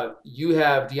you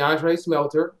have DeAndre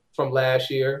Smelter from last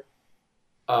year,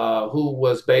 who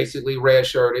was basically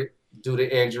redshirted due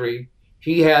to injury.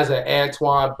 He has an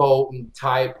Anquan Boldin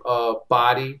type of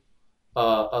body,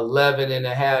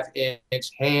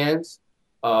 11.5-inch hands.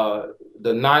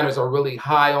 The Niners are really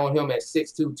high on him at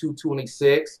 6'2",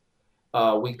 226.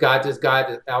 We got this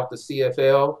guy out the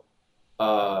CFL,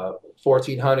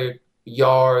 1,400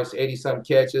 yards, 80-some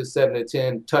catches, 7 to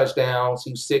 10 touchdowns.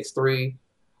 He's 6'3",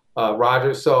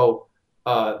 Rogers. So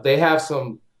they have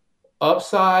some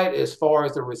upside as far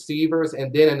as the receivers.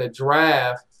 And then in the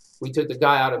draft, we took the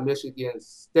guy out of Michigan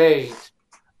State,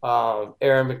 Aaron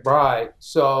McBride.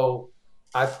 So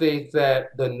I think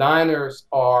that the Niners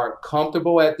are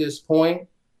comfortable at this point.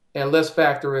 And let's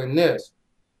factor in this.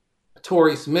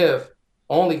 Torrey Smith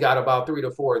only got about 3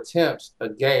 to 4 attempts a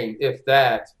game, if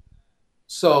that.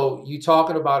 So you're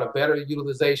talking about a better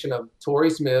utilization of Torrey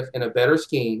Smith in a better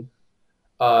scheme.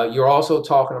 You're also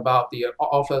talking about the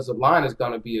offensive line is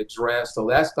going to be addressed. So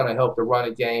that's going to help the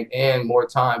running game and more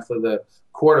time for the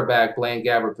quarterback, Blaine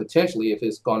Gabbert, potentially, if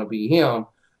it's going to be him,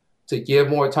 to give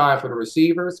more time for the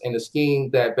receivers and the scheme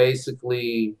that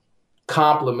basically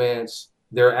complements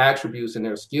their attributes and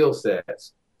their skill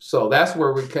sets. So that's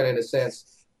where we're kind of, in a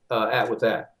sense, at with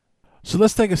that. So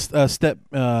let's take a step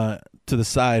to the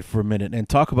side for a minute and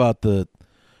talk about the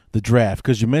draft,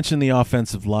 because you mentioned the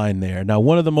offensive line there. Now,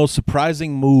 one of the most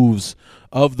surprising moves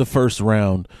of the first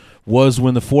round was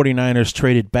when the 49ers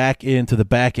traded back into the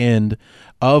back end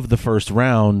of the first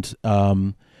round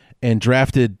and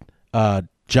drafted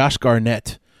Josh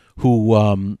Garnett,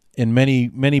 who in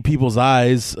many people's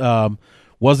eyes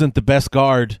wasn't the best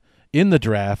guard in the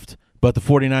draft, but the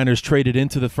 49ers traded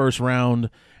into the first round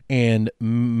and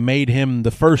made him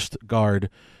the first guard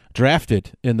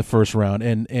drafted in the first round.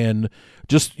 And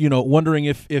just, wondering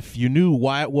if you knew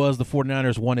why it was the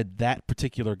 49ers wanted that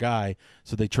particular guy,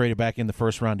 so they traded back in the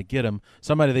first round to get him,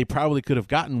 somebody they probably could have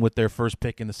gotten with their first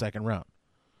pick in the second round.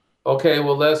 Okay,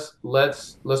 well, let's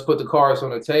put the cards on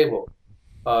the table.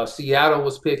 Seattle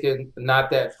was picking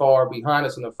not that far behind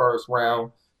us in the first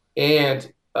round,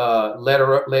 and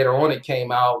later on it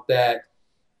came out that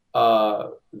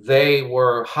they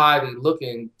were highly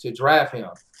looking to draft him.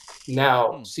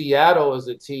 Now, Seattle is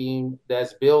a team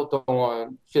that's built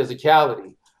on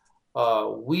physicality.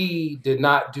 We did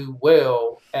not do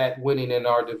well at winning in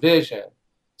our division.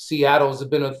 Seattle's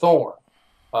been a thorn.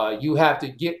 You have to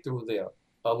get through them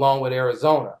along with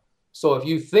Arizona. So if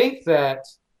you think that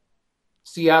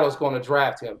Seattle's going to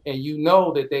draft him, and you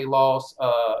know that they lost,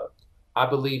 I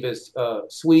believe it's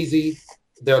Sweezy,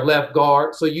 their left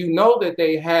guard. So you know that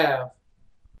they have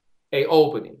a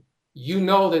opening. You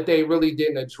know that they really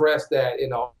didn't address that in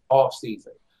the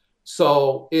offseason.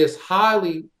 So it's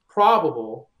highly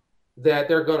probable that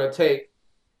they're going to take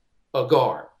a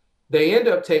guard. They end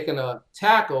up taking a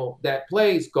tackle that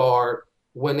plays guard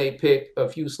when they pick a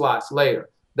few slots later.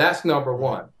 That's number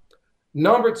one.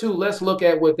 Number two, let's look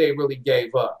at what they really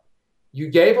gave up. You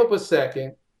gave up a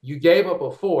second, you gave up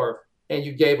a fourth, and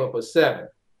you gave up a seventh.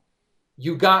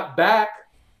 You got back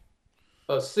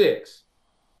a sixth,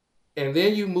 and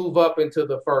then you move up into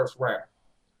the first round.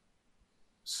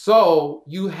 So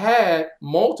you had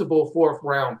multiple fourth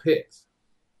round picks.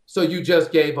 So you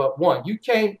just gave up one. You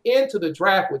came into the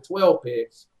draft with 12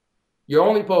 picks. You're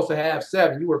only supposed to have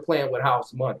 7. You were playing with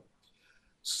house money.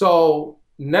 So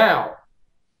now,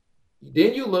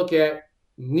 then you look at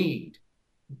need.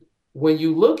 When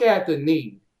you look at the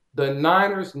need, the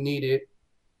Niners needed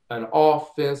an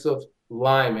offensive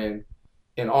lineman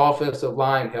and offensive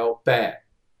line help bad.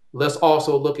 Let's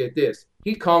also look at this.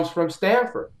 He comes from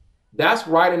Stanford. That's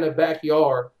right in the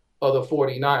backyard of the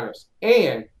 49ers.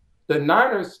 And the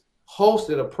Niners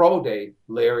hosted a pro day,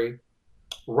 Larry,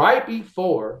 right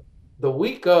before the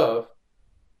week of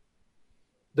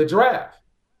the draft.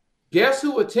 Guess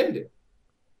who attended?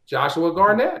 Joshua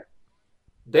Garnett.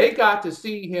 They got to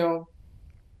see him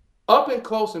up and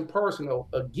close and personal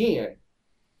again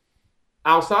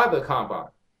outside the combine.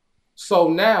 So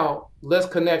now let's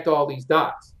connect all these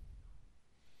dots.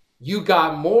 You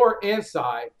got more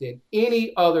insight than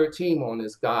any other team on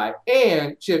this guy.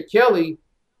 And Chip Kelly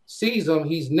sees him.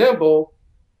 He's nimble.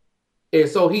 And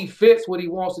so he fits what he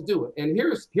wants to do. And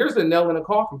here's the nail in the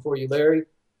coffin for you, Larry.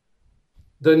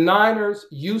 The Niners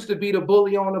used to be the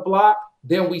bully on the block.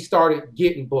 Then we started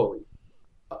getting bullied.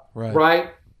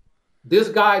 Right? This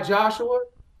guy, Joshua,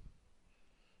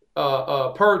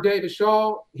 per David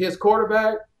Shaw, his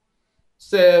quarterback,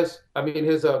 says,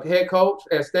 his head coach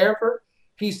at Stanford,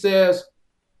 he says,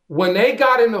 when they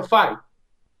got in the fight,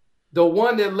 the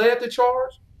one that led the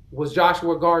charge was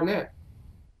Joshua Garnett.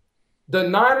 The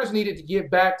Niners needed to get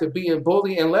back to being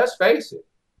bully, and let's face it,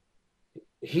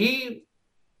 he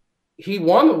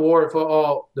won the award for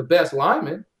all the best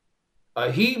linemen.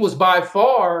 He was by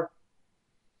far,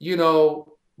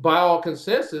 by all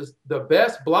consensus, the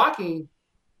best blocking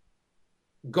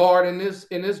guard in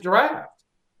this draft.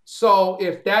 So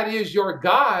if that is your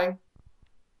guy,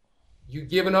 you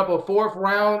giving up a 4th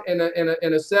round and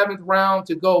a 7th round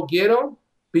to go get him,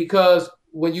 because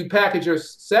when you package your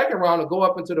 2nd round and go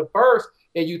up into the 1st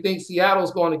and you think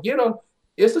Seattle's going to get him,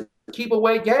 it's a keep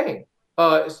away game.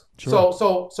 Sure.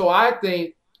 So I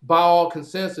think by all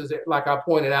consensus, like I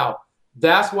pointed out,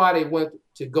 that's why they went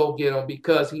to go get him,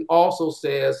 because he also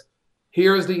says,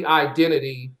 here's the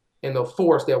identity and the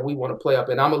force that we want to play up.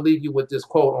 And I'm going to leave you with this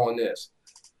quote on this.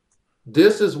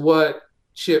 This is what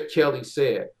Chip Kelly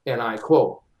said, and I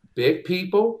quote, "Big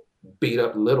people beat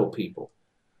up little people."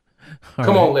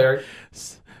 Come on, Larry.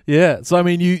 Yeah. So,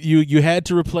 you had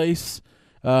to replace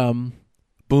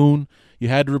Boone. You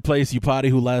had to replace Upati,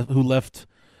 who left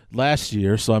last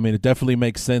year. So, it definitely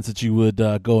makes sense that you would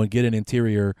go and get an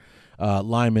interior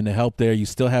lineman to help there. You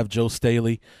still have Joe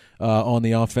Staley on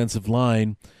the offensive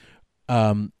line.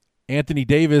 Anthony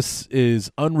Davis is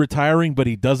unretiring, but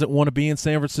he doesn't want to be in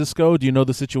San Francisco. Do you know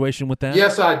the situation with that?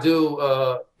 Yes, I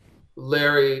do,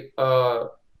 Larry.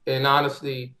 And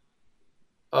honestly,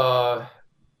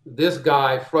 this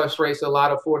guy frustrates a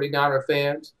lot of 49er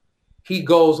fans. He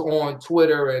goes on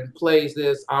Twitter and plays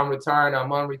this, I'm retiring, I'm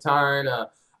unretiring,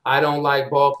 I don't like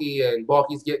Balky, and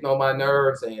Balky's getting on my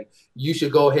nerves, and you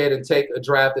should go ahead and take a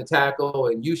draft to tackle,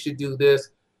 and you should do this.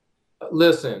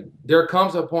 Listen, there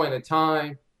comes a point in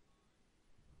time,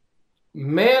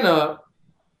 man up,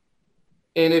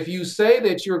 and if you say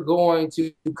that you're going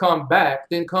to come back,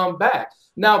 then come back.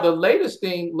 Now, the latest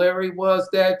thing, Larry, was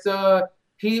that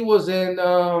he was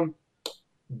in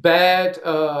bad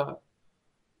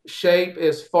shape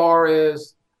as far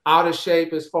as out of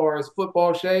shape as far as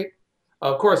football shape.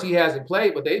 Of course, he hasn't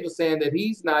played, but they were saying that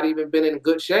he's not even been in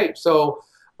good shape. So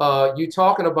you're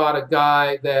talking about a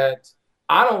guy that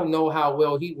I don't know how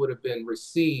well he would have been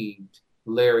received,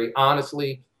 Larry,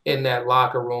 honestly, in that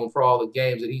locker room for all the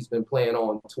games that he's been playing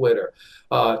on Twitter.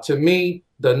 To me,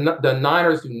 the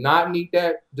Niners do not need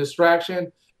that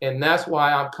distraction, and that's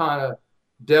why I'm kind of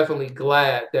definitely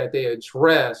glad that they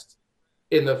addressed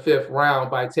in the 5th round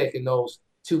by taking those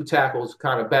 2 tackles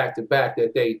kind of back to back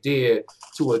that they did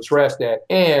to address that.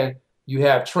 And You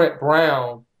have Trent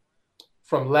Brown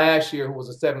from last year, who was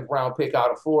a 7th-round pick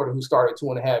out of Florida, who started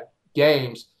 2.5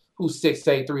 games, who's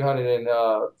 6'8",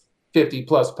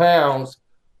 350-plus pounds,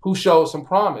 who showed some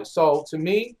promise. So to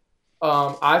me,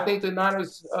 I think the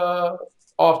Niners,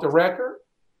 off the record,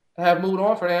 have moved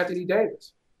on from Anthony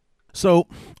Davis. So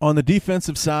on the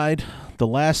defensive side, the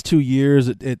last 2 years,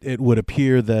 it would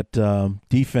appear that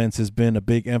defense has been a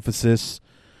big emphasis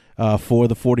for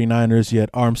the 49ers. You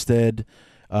had Armstead,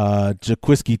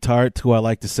 Jaquiski Tart, who I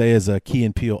like to say is a Key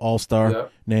and Peele all-star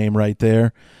name right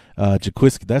there.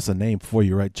 Jaquiski, that's a name for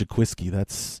you, right? Jaquiski,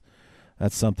 that's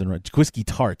something, right? Jaquiski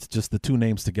Tart, just the two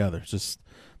names together.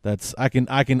 I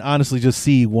can honestly just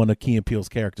see one of Key and Peele's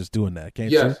characters doing that,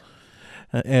 can't you?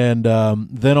 And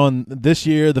then on this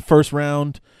year, the first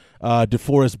round,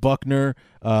 DeForest Buckner,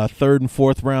 3rd and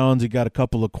 4th rounds. You got a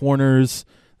couple of corners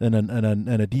and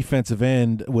a defensive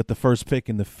end with the first pick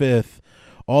in the 5th.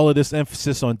 All of this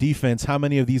emphasis on defense. How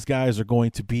many of these guys are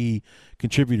going to be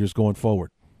contributors going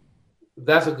forward?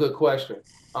 That's a good question.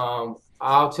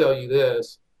 I'll tell you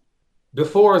this.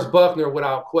 DeForest Buckner,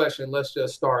 without question, let's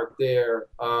just start there.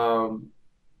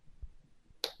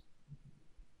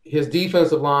 His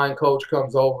defensive line coach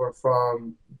comes over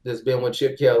from that's been with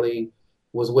Chip Kelly,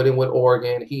 was with him with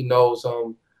Oregon. He knows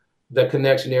him, the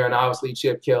connection there, and obviously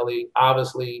Chip Kelly.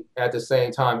 Obviously, at the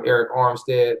same time, Eric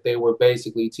Armstead. They were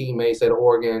basically teammates at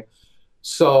Oregon.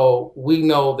 So we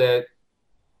know that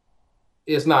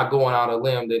it's not going out a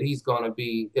limb that he's going to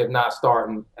be, if not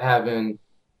starting, having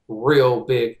real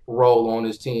big role on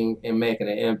his team and making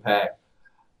an impact.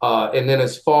 And then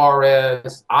as far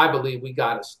as I believe we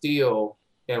got a steal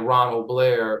and Ronald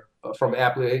Blair from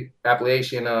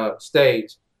Appalachian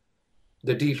State,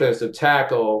 the defensive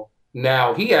tackle.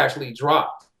 Now, he actually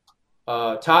dropped.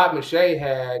 Todd McShay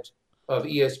had, of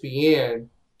ESPN,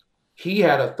 he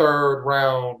had a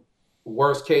 3rd-round,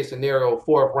 worst-case scenario,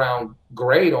 4th-round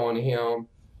grade on him.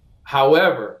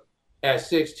 However, at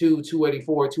 6'2",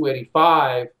 284,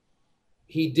 285,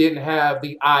 he didn't have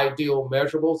the ideal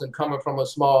measurables and coming from a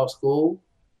small school,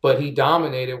 but he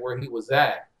dominated where he was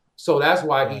at. So that's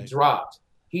why he dropped.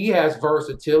 He has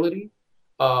versatility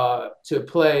to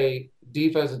play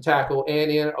defensive tackle and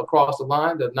in across the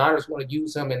line. The Niners want to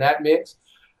use him in that mix.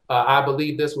 I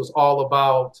believe this was all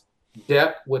about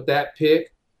depth with that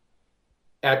pick.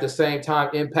 At the same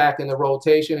time, impacting the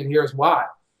rotation. And here's why.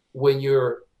 When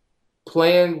you're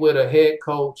playing with a head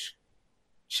coach,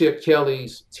 Chip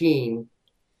Kelly's team,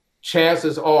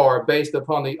 chances are, based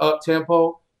upon the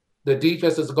up-tempo, the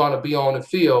defense is going to be on the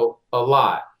field a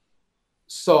lot.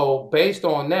 So based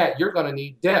on that, you're going to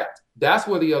need depth. That's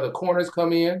where the other corners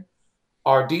come in.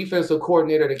 Our defensive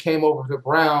coordinator that came over to the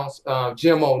Browns,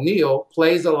 Jim O'Neill,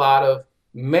 plays a lot of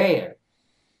man,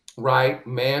 right?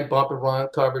 Man, bump and run,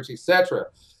 coverage, etc.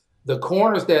 The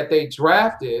corners that they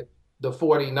drafted, the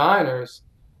 49ers,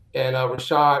 and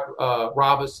Rashad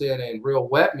Robinson and Real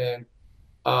Wetman,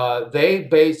 they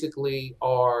basically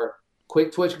are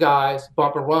quick twitch guys,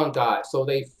 bump and run guys. So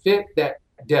they fit that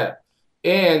depth.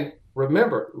 And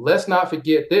remember, let's not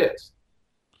forget this.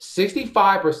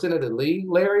 65% of the league,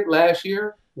 Larry, last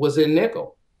year was in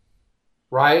nickel,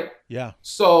 right? Yeah.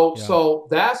 So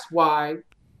that's why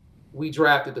we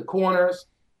drafted the corners.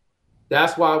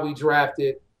 That's why we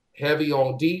drafted heavy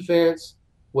on defense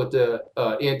with the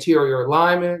interior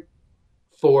linemen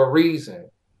for a reason.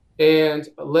 And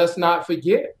let's not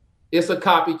forget, it's a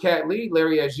copycat league,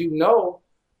 Larry, as you know.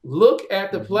 Look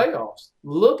at the playoffs.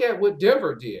 Look at what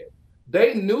Denver did.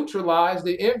 They neutralized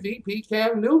the MVP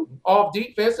Cam Newton off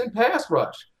defense and pass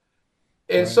rush.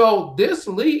 And so this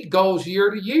league goes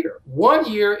year to year. One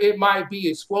year, it might be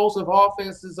explosive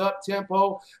offenses,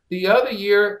 up-tempo. The other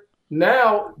year,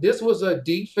 now, this was a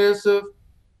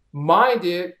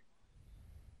defensive-minded,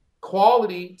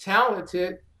 quality,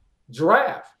 talented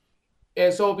draft.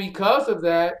 And so because of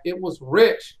that, it was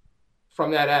rich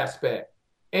from that aspect.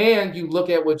 And you look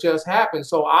at what just happened.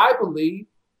 So I believe,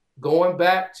 going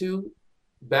back to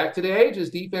the ages,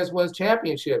 defense wins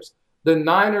championships. The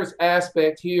Niners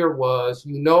aspect here was,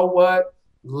 you know what?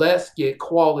 Let's get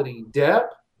quality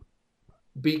depth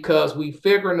because we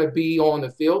figuring to be on the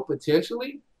field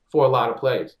potentially for a lot of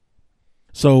plays.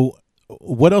 So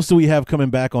what else do we have coming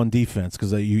back on defense?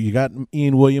 Because you got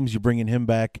Ian Williams, you're bringing him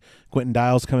back. Quentin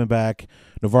Dials coming back.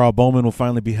 Navarro Bowman will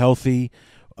finally be healthy.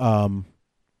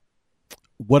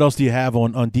 What else do you have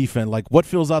on defense? Like, what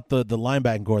fills out the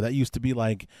linebacking core? That used to be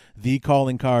like the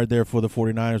calling card there for the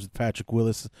 49ers with Patrick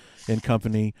Willis and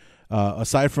company.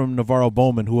 Aside from Navarro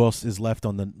Bowman, who else is left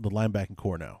on the linebacking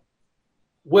core now?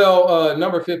 Well,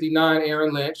 number 59,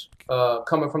 Aaron Lynch,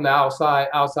 coming from the outside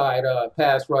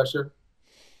pass rusher.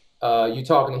 You're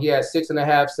talking, he had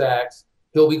 6.5 sacks.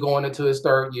 He'll be going into his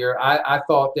third year. I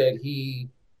thought that he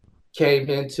came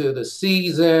into the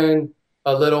season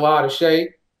a little out of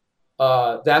shape.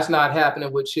 That's not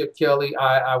happening with Chip Kelly.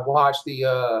 I watched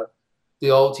the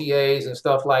OTAs and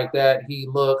stuff like that. He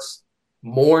looks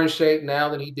more in shape now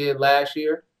than he did last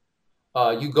year.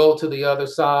 You go to the other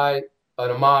side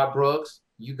of Ahmad Brooks.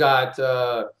 You got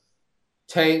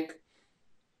Tank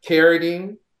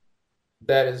Carradine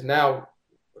that is now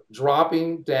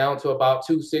dropping down to about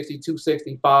 260,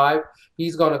 265.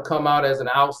 He's going to come out as an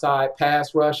outside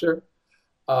pass rusher.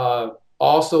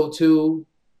 Also, too,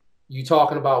 you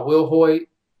talking about Will Hoyt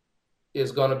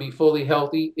is going to be fully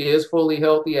healthy, is fully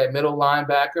healthy at middle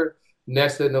linebacker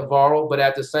next to Navarro. But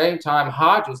at the same time,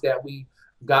 Hodges, that we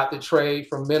got the trade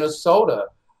from Minnesota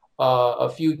a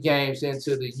few games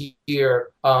into the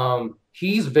year,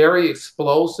 he's very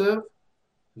explosive,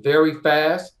 very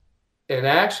fast. And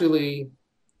actually,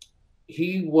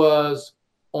 he was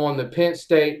on the Penn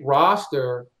State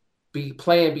roster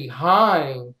playing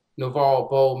behind Navarro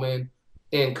Bowman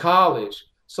in college.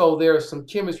 So there's some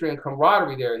chemistry and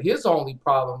camaraderie there. His only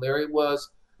problem, Larry,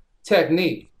 was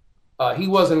technique. He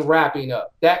wasn't wrapping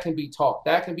up. That can be taught.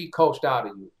 That can be coached out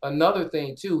of you. Another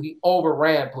thing, too, he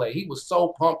overran play. He was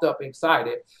so pumped up and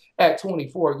excited at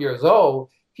 24 years old.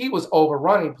 He was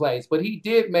overrunning plays, but he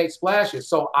did make splashes.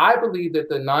 So I believe that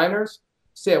the Niners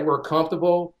said we're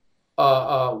comfortable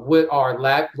with our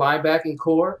linebacking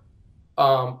core.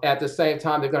 At the same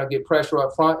time, they're going to get pressure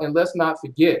up front. And let's not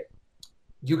forget,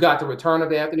 you got the return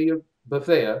of Anthony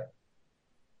Bethea.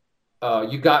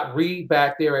 You got Reed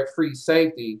back there at free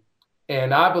safety.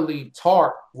 And I believe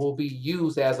Tark will be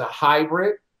used as a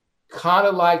hybrid, kind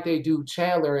of like they do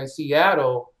Chandler in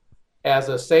Seattle as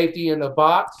a safety in the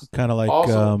box. Kind of like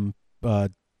also,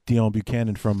 Deion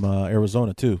Buchanan from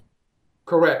Arizona, too.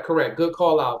 Correct. Good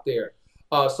call out there.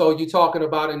 So you're talking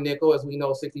about a nickel, as we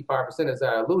know, 65%, as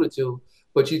I alluded to.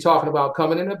 But you're talking about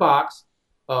coming in the box,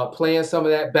 playing some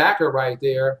of that backer right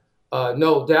there,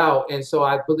 no doubt. And so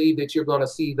I believe that you're going to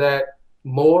see that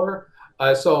more.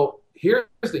 So here's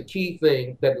the key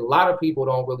thing that a lot of people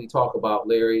don't really talk about,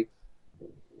 Larry.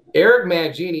 Eric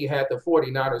Mangini had the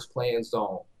 49ers playing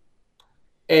zone.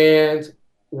 And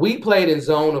we played in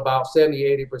zone about 70,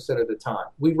 80% of the time.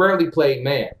 We rarely played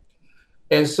man.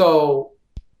 And so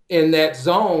in that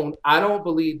zone, I don't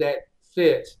believe that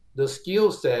fits the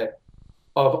skill set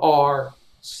of our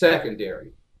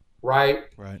secondary, right?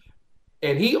 Right.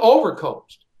 And he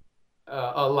overcoached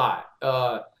a lot.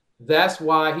 That's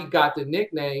why he got the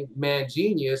nickname Man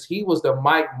Genius. He was the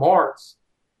Mike Martz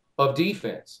of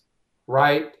defense,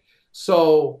 right?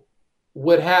 So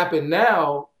what happened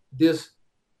now, this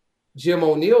Jim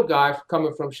O'Neill guy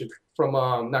coming from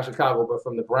not Chicago, but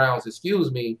from the Browns,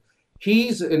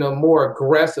 he's in a more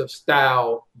aggressive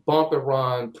style, bump and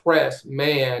run, press,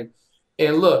 man.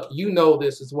 And look, you know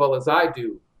this as well as I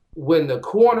do. When the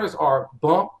corners are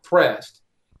bump pressed,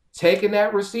 taking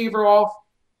that receiver off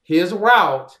his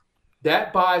route,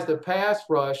 that buys the pass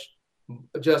rush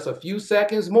just a few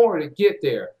seconds more to get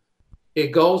there. It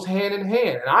goes hand in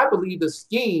hand. And I believe the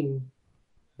scheme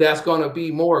that's going to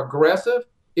be more aggressive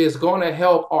is going to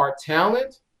help our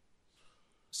talent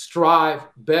strive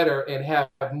better and have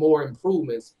more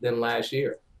improvements than last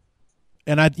year.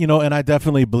 And I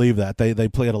definitely believe that they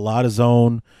played a lot of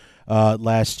zone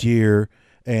last year,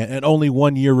 and only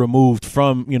 1 year removed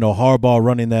from Harbaugh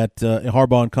running that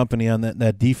Harbaugh and company on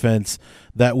that defense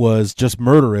that was just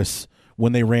murderous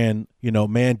when they ran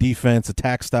man defense,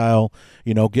 attack style,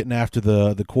 getting after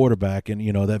the quarterback, and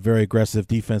that very aggressive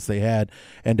defense they had,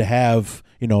 and to have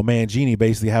Mangini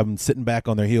basically have them sitting back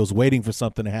on their heels waiting for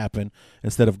something to happen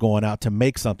instead of going out to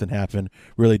make something happen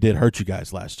really did hurt you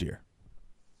guys last year.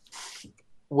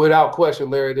 Without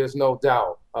question, Larry, there's no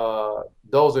doubt.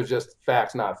 Those are just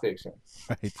facts, not fiction.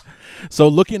 Right. So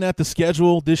looking at the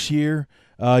schedule this year,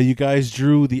 you guys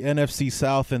drew the NFC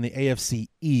South and the AFC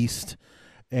East.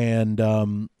 And,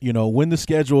 when the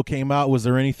schedule came out, was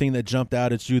there anything that jumped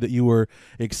out at you that you were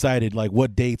excited? Like,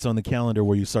 what dates on the calendar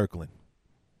were you circling?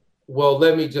 Well,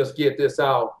 let me just get this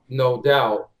out, no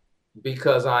doubt,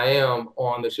 because I am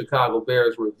on the Chicago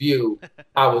Bears review.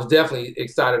 I was definitely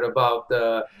excited about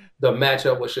the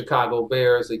matchup with Chicago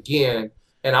Bears again.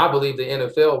 And I believe the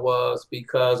NFL was,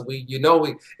 because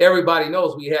everybody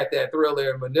knows we had that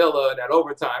thriller in Manila and that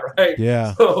overtime, right?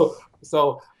 Yeah.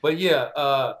 But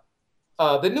yeah,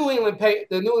 the New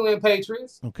England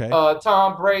Patriots. Okay.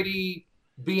 Tom Brady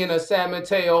being a San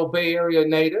Mateo Bay Area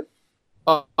native,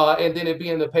 and then it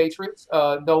being the Patriots,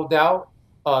 no doubt.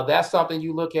 That's something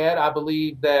you look at. I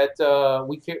believe that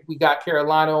we got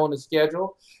Carolina on the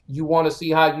schedule. You want to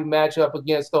see how you match up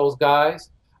against those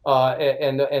guys.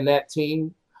 and that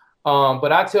team.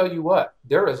 But I tell you what,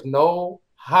 there is no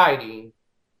hiding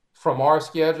from our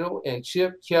schedule, and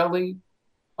Chip Kelly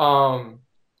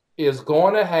is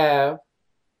going to have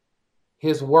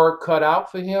his work cut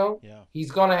out for him. Yeah. He's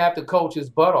going to have to coach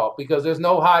his butt off because there's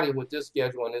no hiding with this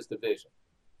schedule in this division.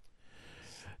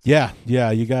 Yeah.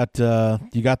 You got the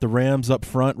Rams up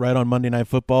front right on Monday Night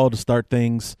Football to start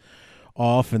things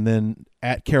off, and then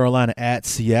at Carolina, at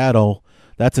Seattle.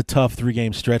 That's a tough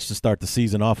 3-game stretch to start the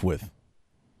season off with.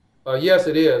 Yes,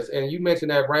 it is. And you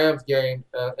mentioned that Rams game,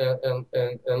 and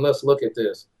let's look at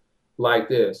this like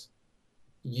this.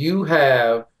 You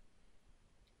have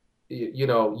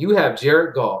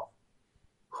Jared Goff,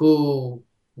 who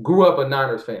grew up a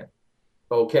Niners fan,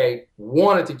 okay,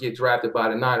 wanted to get drafted by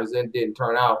the Niners and didn't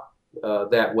turn out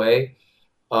that way.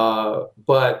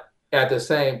 But at the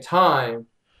same time,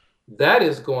 that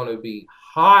is going to be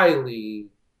highly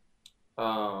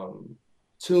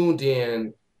tuned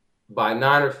in by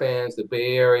Niner fans, the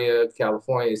Bay Area,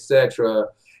 California, etc.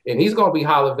 And he's going to be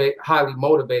highly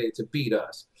motivated to beat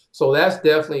us. So that's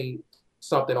definitely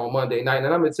something on Monday night.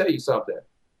 And I'm going to tell you something.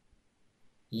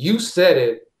 You said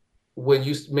it when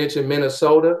you mentioned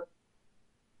Minnesota.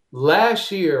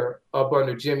 Last year, up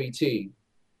under Jimmy T,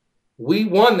 we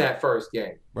won that first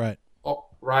game. Right.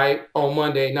 Right, on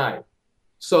Monday night.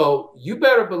 So you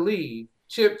better believe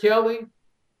Chip Kelly,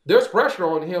 there's pressure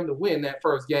on him to win that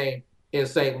first game in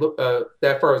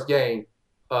that first game.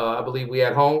 I believe we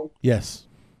at home. Yes.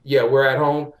 Yeah, we're at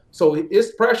home. So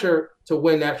it's pressure to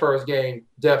win that first game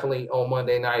definitely on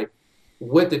Monday night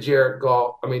with the Jared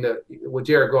Goff. With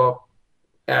Jared Goff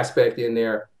aspect in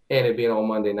there and it being on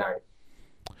Monday night.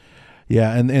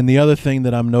 Yeah, and the other thing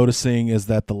that I'm noticing is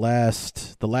that the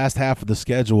last half of the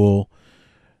schedule,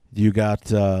 you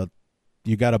got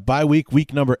a bye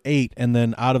week number 8, and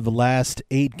then out of the last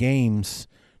 8 games,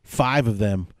 5 of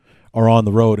them are on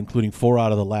the road, including 4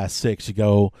 out of the last 6. You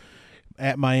go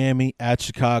at Miami, at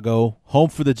Chicago, home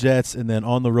for the Jets, and then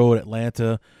on the road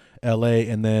Atlanta, LA,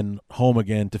 and then home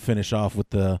again to finish off with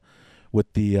the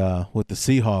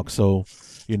Seahawks. So,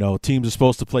 teams are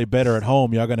supposed to play better at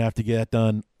home. Y'all gonna have to get that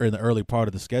done in the early part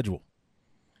of the schedule.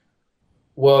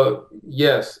 Well,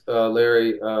 yes,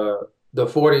 Larry. The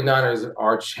 49ers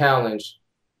are challenged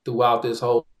throughout this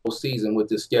whole season with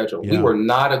this schedule. Yeah. We were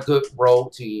not a good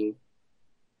road team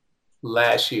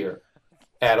last year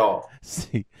at all.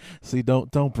 See,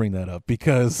 don't bring that up,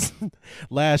 because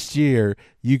last year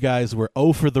you guys were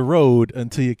 0 for the road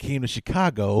until you came to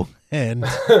Chicago and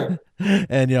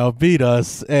y'all beat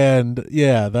us. And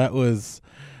yeah, because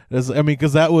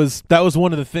that was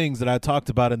one of the things that I talked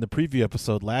about in the preview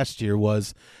episode last year.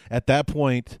 Was at that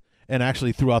point, and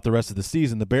actually throughout the rest of the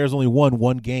season, the Bears only won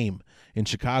 1 game in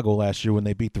Chicago last year when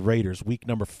they beat the Raiders, week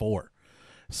number 4.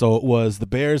 So it was the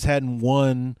Bears hadn't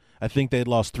won. I think they had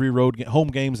lost 3 home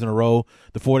games in a row.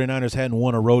 The 49ers hadn't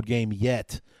won a road game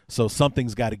yet. So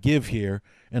something's got to give here.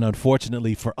 And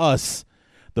unfortunately for us,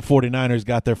 the 49ers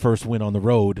got their first win on the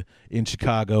road in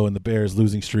Chicago, and the Bears'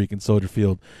 losing streak in Soldier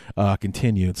Field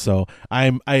continued. So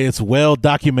it's well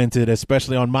documented,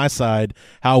 especially on my side,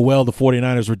 how well the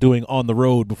 49ers were doing on the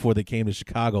road before they came to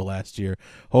Chicago last year.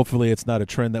 Hopefully it's not a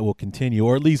trend that will continue,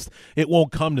 or at least it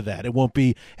won't come to that. It won't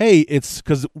be, hey, it's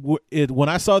because when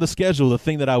I saw the schedule, the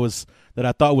thing that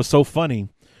I thought was so funny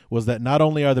was that not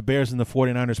only are the Bears and the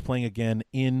 49ers playing again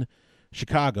in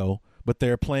Chicago, but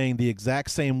they're playing the exact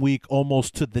same week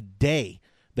almost to the day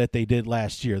that they did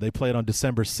last year. They played on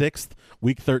December 6th,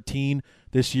 week 13.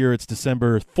 This year it's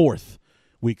December 4th,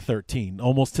 week 13.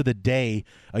 Almost to the day.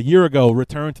 A year ago,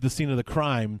 returned to the scene of the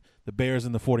crime, the Bears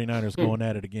and the 49ers going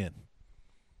at it again.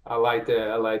 I like that.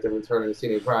 I like the return to the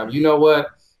scene of crime. You know what?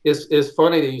 It's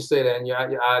funny that you say that, and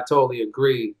I totally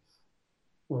agree.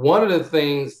 One of the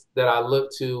things that I look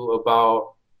to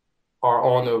about our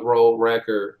on-the-road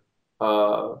record,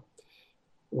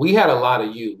 we had a lot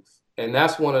of youth, and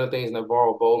that's one of the things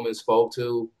Navarro Bowman spoke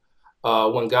to.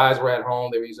 When guys were at home,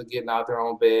 they were usually getting out their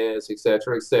own beds, et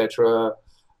cetera, et cetera.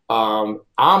 I'm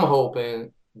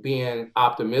hoping, being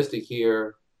optimistic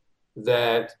here,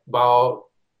 that by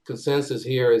all consensus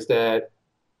here is that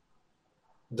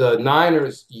the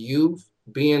Niners youth,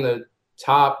 being the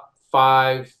top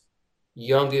 5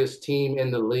 youngest team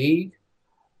in the league,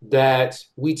 that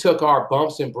we took our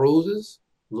bumps and bruises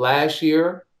last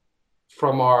year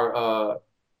from our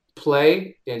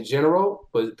play in general,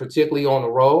 but particularly on the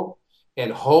road.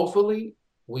 And hopefully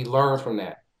we learn from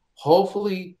that.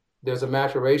 Hopefully there's a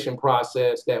maturation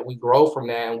process that we grow from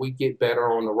that and we get better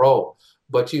on the road.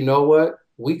 But you know what?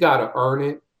 We got to earn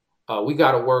it. We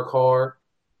got to work hard,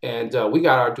 and we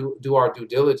got to do our due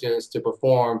diligence to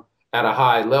perform at a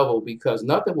high level because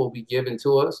nothing will be given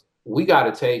to us. We got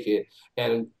to take it.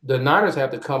 And the Niners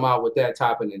have to come out with that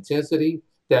type of intensity,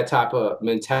 that type of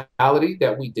mentality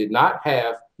that we did not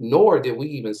have, nor did we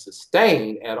even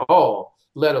sustain at all,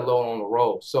 let alone on the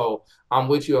road. So I'm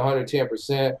with you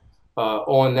 110%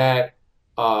 on that.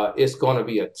 It's going to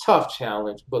be a tough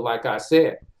challenge. But like I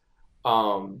said,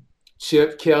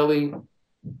 Chip Kelly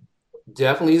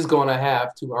definitely is going to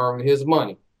have to earn his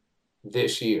money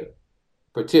this year,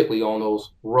 particularly on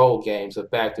those road games of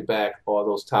back-to-back or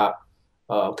those top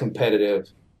competitive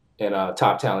and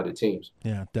top talented teams.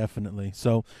 Yeah, definitely.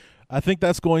 So I think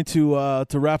that's going to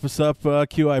wrap us up,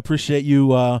 Q. I appreciate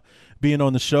you being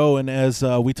on the show, and as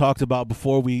we talked about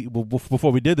before we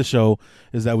did the show,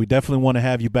 is that we definitely want to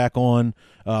have you back on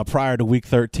prior to Week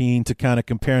 13 to kind of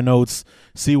compare notes,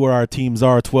 see where our teams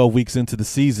are 12 weeks into the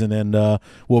season, and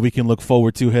what we can look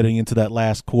forward to heading into that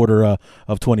last quarter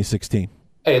of 2016.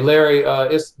 Hey, Larry,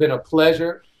 it's been a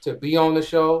pleasure to be on the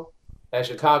show at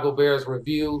Chicago Bears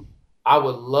Review. I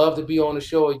would love to be on the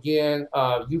show again.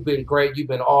 You've been great. You've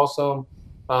been awesome.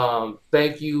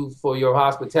 Thank you for your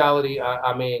hospitality.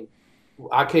 I mean,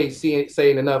 I can't say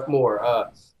it enough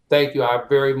more. Thank you. I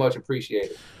very much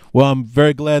appreciate it. Well, I'm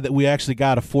very glad that we actually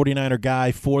got a 49er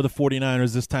guy for the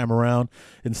 49ers this time around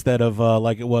instead of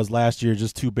like it was last year,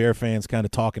 just two Bear fans kind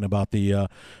of talking about the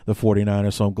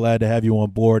 49ers. So I'm glad to have you on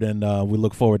board, and we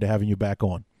look forward to having you back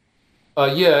on.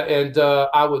 Yeah, and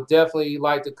I would definitely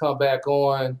like to come back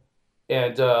on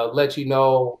and let you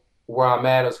know where I'm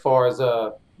at as far as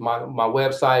my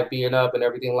website being up and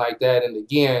everything like that. And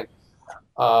again,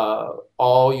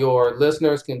 all your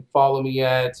listeners can follow me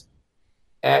at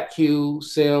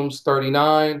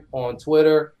QSims39 on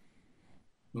Twitter.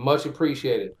 Much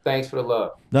appreciated. Thanks for the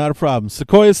love. Not a problem.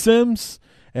 Sequoia Sims,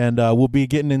 and we'll be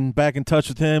getting back in touch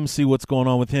with him, see what's going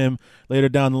on with him later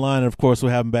down the line. And, of course,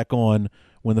 we'll have him back on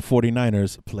when the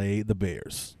 49ers play the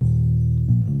Bears.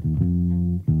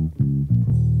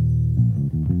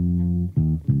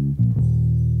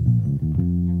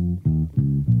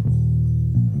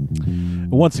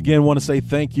 Once again, want to say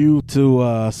thank you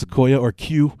to Sequoia, or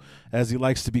Q, as he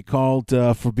likes to be called,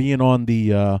 for being on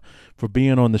the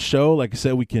show. Like I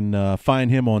said, we can find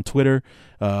him on Twitter.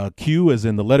 Q as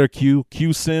in the letter Q,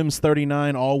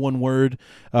 QSims39, all one word,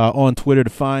 on Twitter to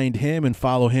find him and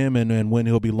follow him, and when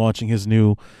he'll be launching his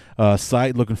new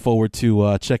site. Looking forward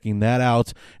to checking that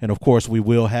out. And, of course, we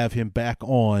will have him back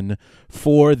on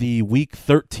for the Week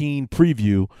 13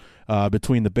 preview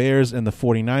between the Bears and the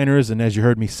 49ers. And as you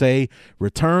heard me say,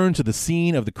 return to the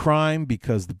scene of the crime,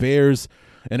 because the Bears,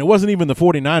 and it wasn't even the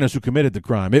 49ers who committed the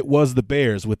crime. It was the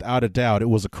Bears, without a doubt. It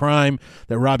was a crime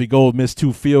that Robbie Gould missed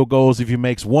 2 field goals. If he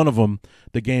makes one of them,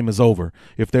 the game is over.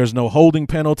 If there's no holding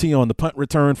penalty on the punt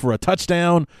return for a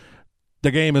touchdown,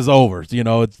 the game is over. You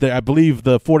know, I believe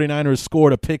the 49ers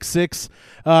scored a pick 6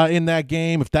 in that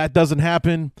game. If that doesn't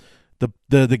happen,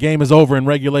 the game is over in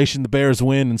regulation. The Bears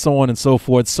win, and so on and so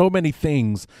forth. So many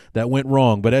things that went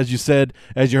wrong. But as you said,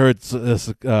 as you heard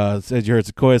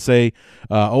Sequoia say,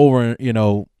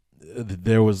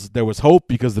 there was hope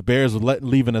because the Bears were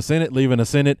leaving us in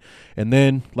it, and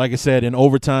then, like I said, in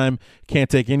overtime, can't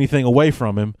take anything away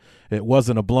from him. It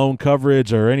wasn't a blown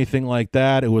coverage or anything like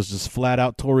that. It was just flat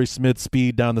out Torrey Smith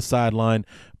speed down the sideline.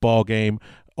 Ball game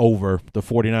over. The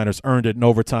 49ers earned it in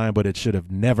overtime, but it should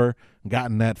have never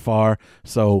gotten that far.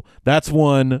 So that's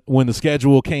one, when the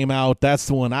schedule came out, that's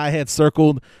the one I had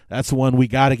circled. That's the one we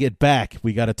got to get back.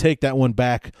 We got to take that one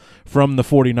back from the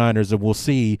 49ers, and we'll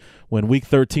see when Week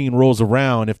 13 rolls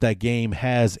around if that game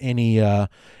has any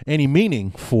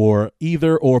meaning for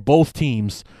either or both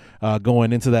teams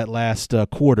going into that last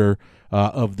quarter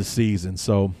of the season.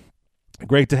 So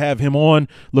great to have him on.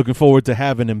 Looking forward to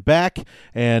having him back,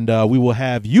 and we will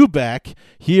have you back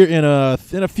here in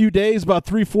a few days, about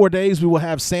 3-4 days. We will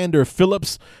have Sander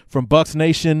Phillips from Bucs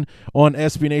Nation on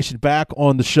SB Nation back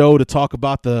on the show to talk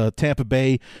about the Tampa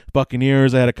Bay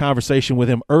Buccaneers. I had a conversation with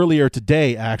him earlier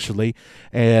today, actually,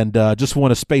 and just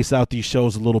want to space out these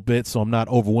shows a little bit so I'm not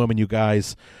overwhelming you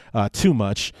guys too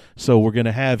much. So we're going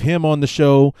to have him on the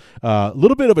show, a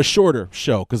little bit of a shorter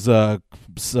show because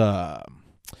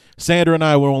Sander and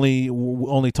I will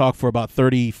only talk for about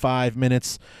 35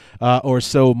 minutes or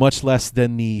so, much less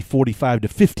than the 45 to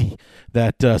 50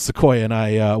 that Sequoia and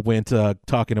I went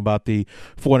talking about the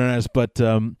 49ers. But,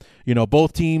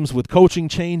 both teams with coaching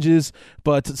changes,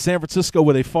 but San Francisco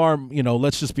with a far,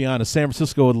 let's just be honest, San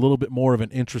Francisco with a little bit more of an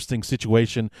interesting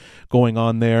situation going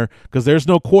on there because there's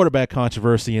no quarterback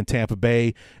controversy in Tampa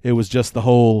Bay. It was just the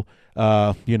whole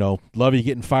Lovie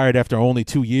getting fired after only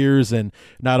 2 years, and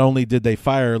not only did they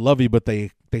fire Lovie, but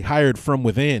they hired from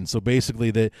within. So basically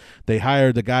they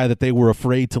hired the guy that they were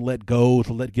afraid to let go,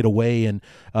 to let get away, and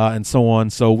so on.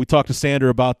 So we talked to Sander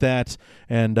about that,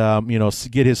 and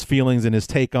get his feelings and his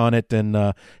take on it,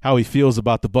 and how he feels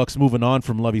about the Bucs moving on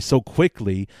from Lovie so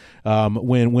quickly,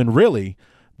 when really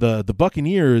the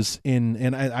Buccaneers,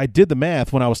 and I did the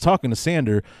math when I was talking to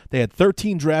Sander, they had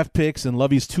 13 draft picks in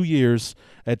Lovie's 2 years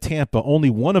at Tampa. Only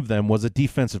one of them was a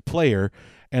defensive player,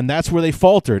 and that's where they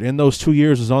faltered in those 2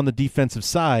 years, was on the defensive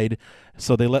side.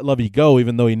 So they let Lovie go,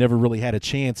 even though he never really had a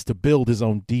chance to build his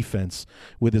own defense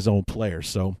with his own players.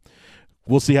 So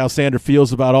we'll see how Sander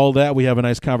feels about all that. We have a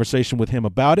nice conversation with him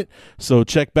about it. So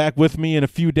check back with me in a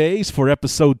few days for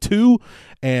episode 2,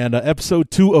 and episode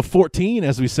 2 of 14,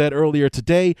 as we said earlier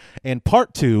today, and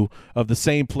part 2 of the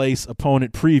Same Place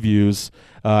opponent previews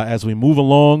as we move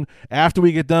along. After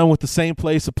we get done with the Same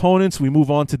Place opponents, we move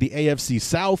on to the AFC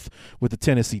South with the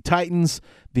Tennessee Titans,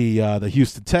 the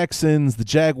Houston Texans, the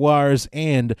Jaguars,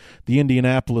 and the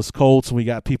Indianapolis Colts. We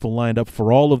got people lined up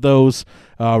for all of those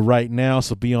right now,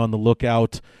 so be on the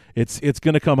lookout. It's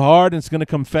going to come hard, and it's going to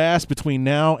come fast between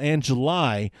now and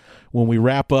July, when we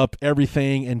wrap up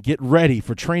everything and get ready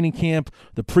for training camp,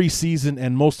 the preseason,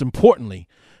 and most importantly,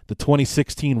 the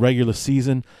 2016 regular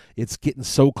season. It's getting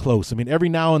so close. I mean, every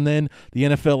now and then the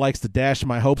NFL likes to dash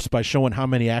my hopes by showing how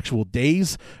many actual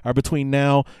days are between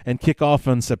now and kickoff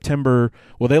on September.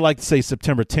 Well, they like to say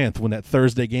September 10th when that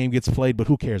Thursday game gets played, but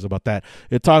who cares about that?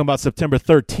 They're talking about September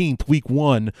 13th, week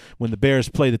 1, when the Bears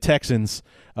play the Texans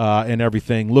and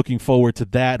everything. Looking forward to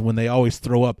that, when they always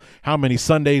throw up how many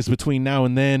Sundays between now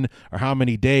and then or how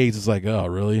many days. It's like, oh,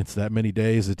 really? It's that many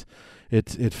days? It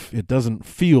doesn't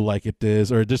feel like it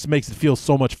is, or it just makes it feel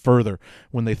so much further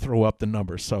when they throw up the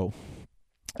number. So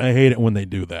I hate it when they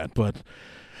do that, but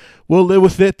we'll live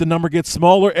with it. The number gets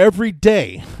smaller every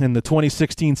day, and the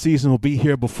 2016 season will be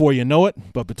here before you know it.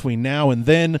 But between now and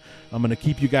then, I'm going to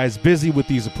keep you guys busy with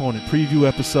these opponent preview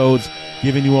episodes,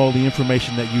 giving you all the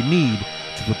information that you need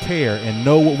to prepare and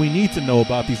know what we need to know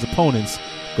about these opponents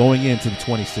going into the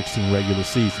 2016 regular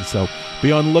season. So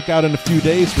be on the lookout in a few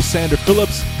days for Sander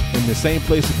Phillips in the Same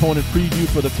Place opponent preview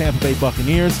for the Tampa Bay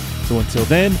Buccaneers. So until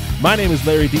then, my name is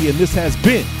Larry D, and this has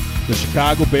been the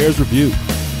Chicago Bears Review.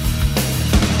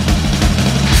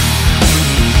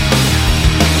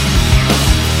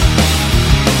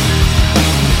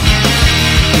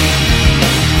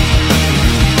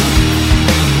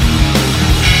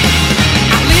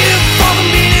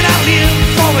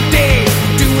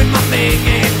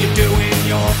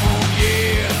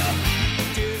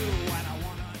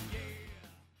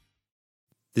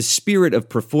 The spirit of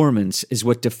performance is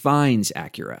what defines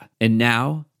Acura, and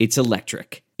now it's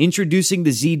electric. Introducing the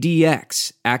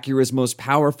ZDX, Acura's most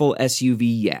powerful SUV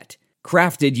yet.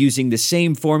 Crafted using the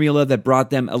same formula that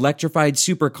brought them electrified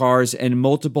supercars and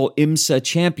multiple IMSA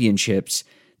championships,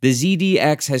 the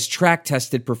ZDX has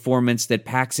track-tested performance that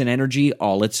packs an energy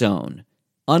all its own.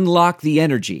 Unlock the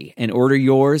energy and order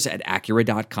yours at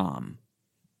Acura.com.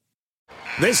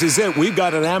 This is it. We've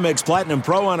got an Amex Platinum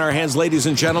Pro on our hands, ladies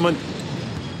and gentlemen.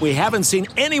 We haven't seen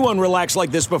anyone relax like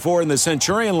this before in the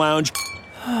Centurion Lounge.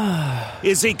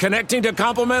 Is he connecting to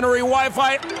complimentary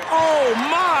Wi-Fi? Oh,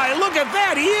 my! Look at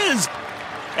that! He is!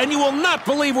 And you will not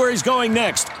believe where he's going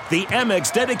next. The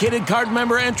Amex dedicated card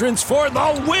member entrance for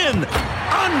the win!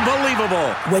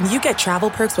 Unbelievable! When you get travel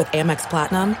perks with Amex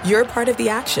Platinum, you're part of the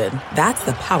action. That's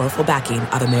the powerful backing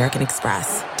of American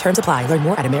Express. Terms apply. Learn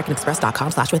more at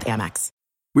americanexpress.com/withAmex.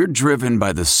 We're driven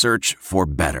by the search for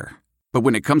better. But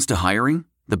when it comes to hiring,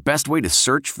 the best way to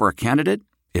search for a candidate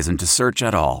isn't to search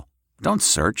at all. Don't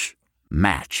search.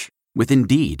 Match with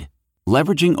Indeed.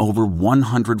 Leveraging over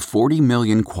 140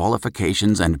 million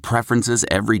qualifications and preferences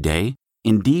every day,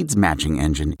 Indeed's matching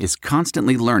engine is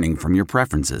constantly learning from your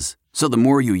preferences. So the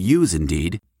more you use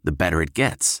Indeed, the better it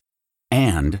gets.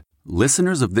 And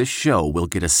listeners of this show will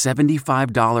get a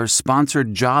 $75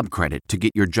 sponsored job credit to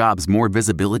get your jobs more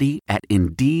visibility at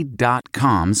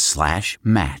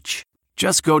Indeed.com/match.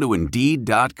 Just go to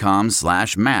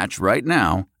Indeed.com/match right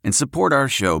now and support our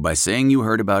show by saying you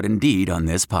heard about Indeed on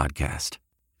this podcast.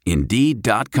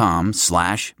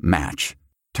 Indeed.com/match.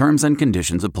 Terms and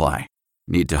conditions apply.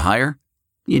 Need to hire?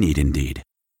 You need Indeed.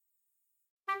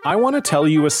 I want to tell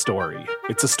you a story.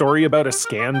 It's a story about a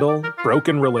scandal,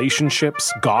 broken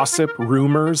relationships, gossip,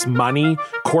 rumors, money,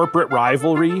 corporate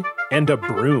rivalry, and a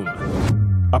broom.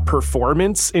 A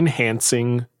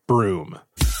performance-enhancing broom.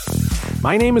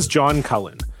 My name is John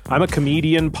Cullen. I'm a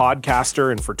comedian,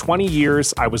 podcaster, and for 20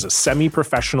 years, I was a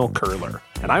semi-professional curler.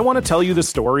 And I want to tell you the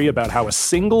story about how a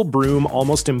single broom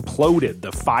almost imploded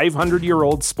the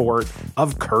 500-year-old sport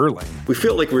of curling. We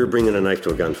felt like we were bringing a knife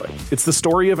to a gunfight. It's the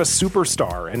story of a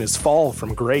superstar and his fall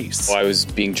from grace. Well, I was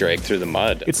being dragged through the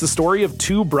mud. It's the story of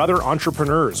two brother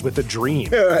entrepreneurs with a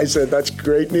dream. I said, that's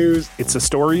great news. It's a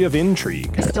story of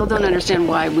intrigue. I still don't understand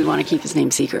why we want to keep his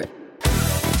name secret.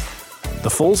 The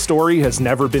full story has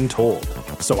never been told,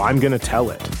 so I'm going to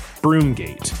tell it.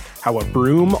 Broomgate, how a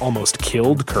broom almost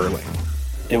killed curling.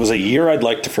 It was a year I'd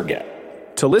like to forget.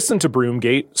 To listen to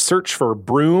Broomgate, search for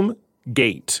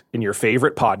Broomgate in your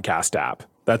favorite podcast app.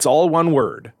 That's all one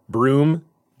word,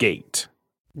 Broomgate.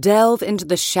 Delve into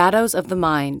the shadows of the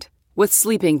mind with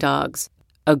Sleeping Dogs,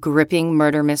 a gripping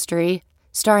murder mystery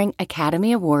starring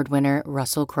Academy Award winner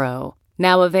Russell Crowe.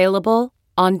 Now available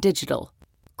on digital.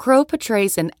 Crowe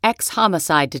portrays an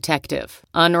ex-homicide detective,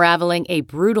 unraveling a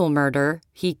brutal murder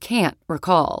he can't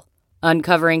recall.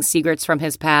 Uncovering secrets from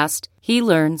his past, he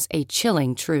learns a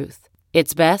chilling truth.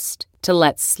 It's best to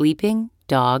let sleeping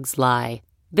dogs lie.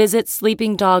 Visit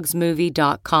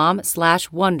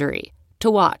sleepingdogsmovie.com/Wondery to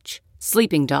watch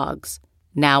Sleeping Dogs,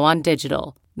 now on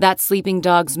digital. That's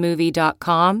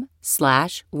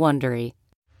sleepingdogsmovie.com/Wondery.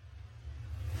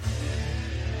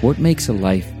 What makes a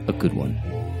life a good one?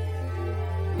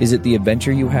 Is it the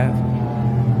adventure you have?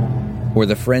 Or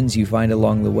the friends you find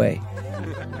along the way?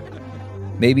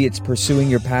 Maybe it's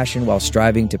pursuing your passion while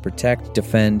striving to protect,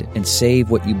 defend, and save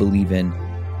what you believe in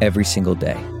every single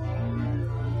day.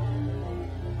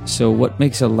 So what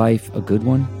makes a life a good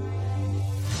one?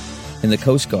 In the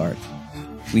Coast Guard,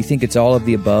 we think it's all of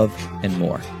the above and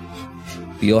more.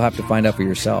 But you'll have to find out for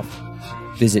yourself.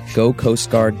 Visit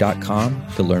gocoastguard.com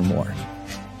to learn more.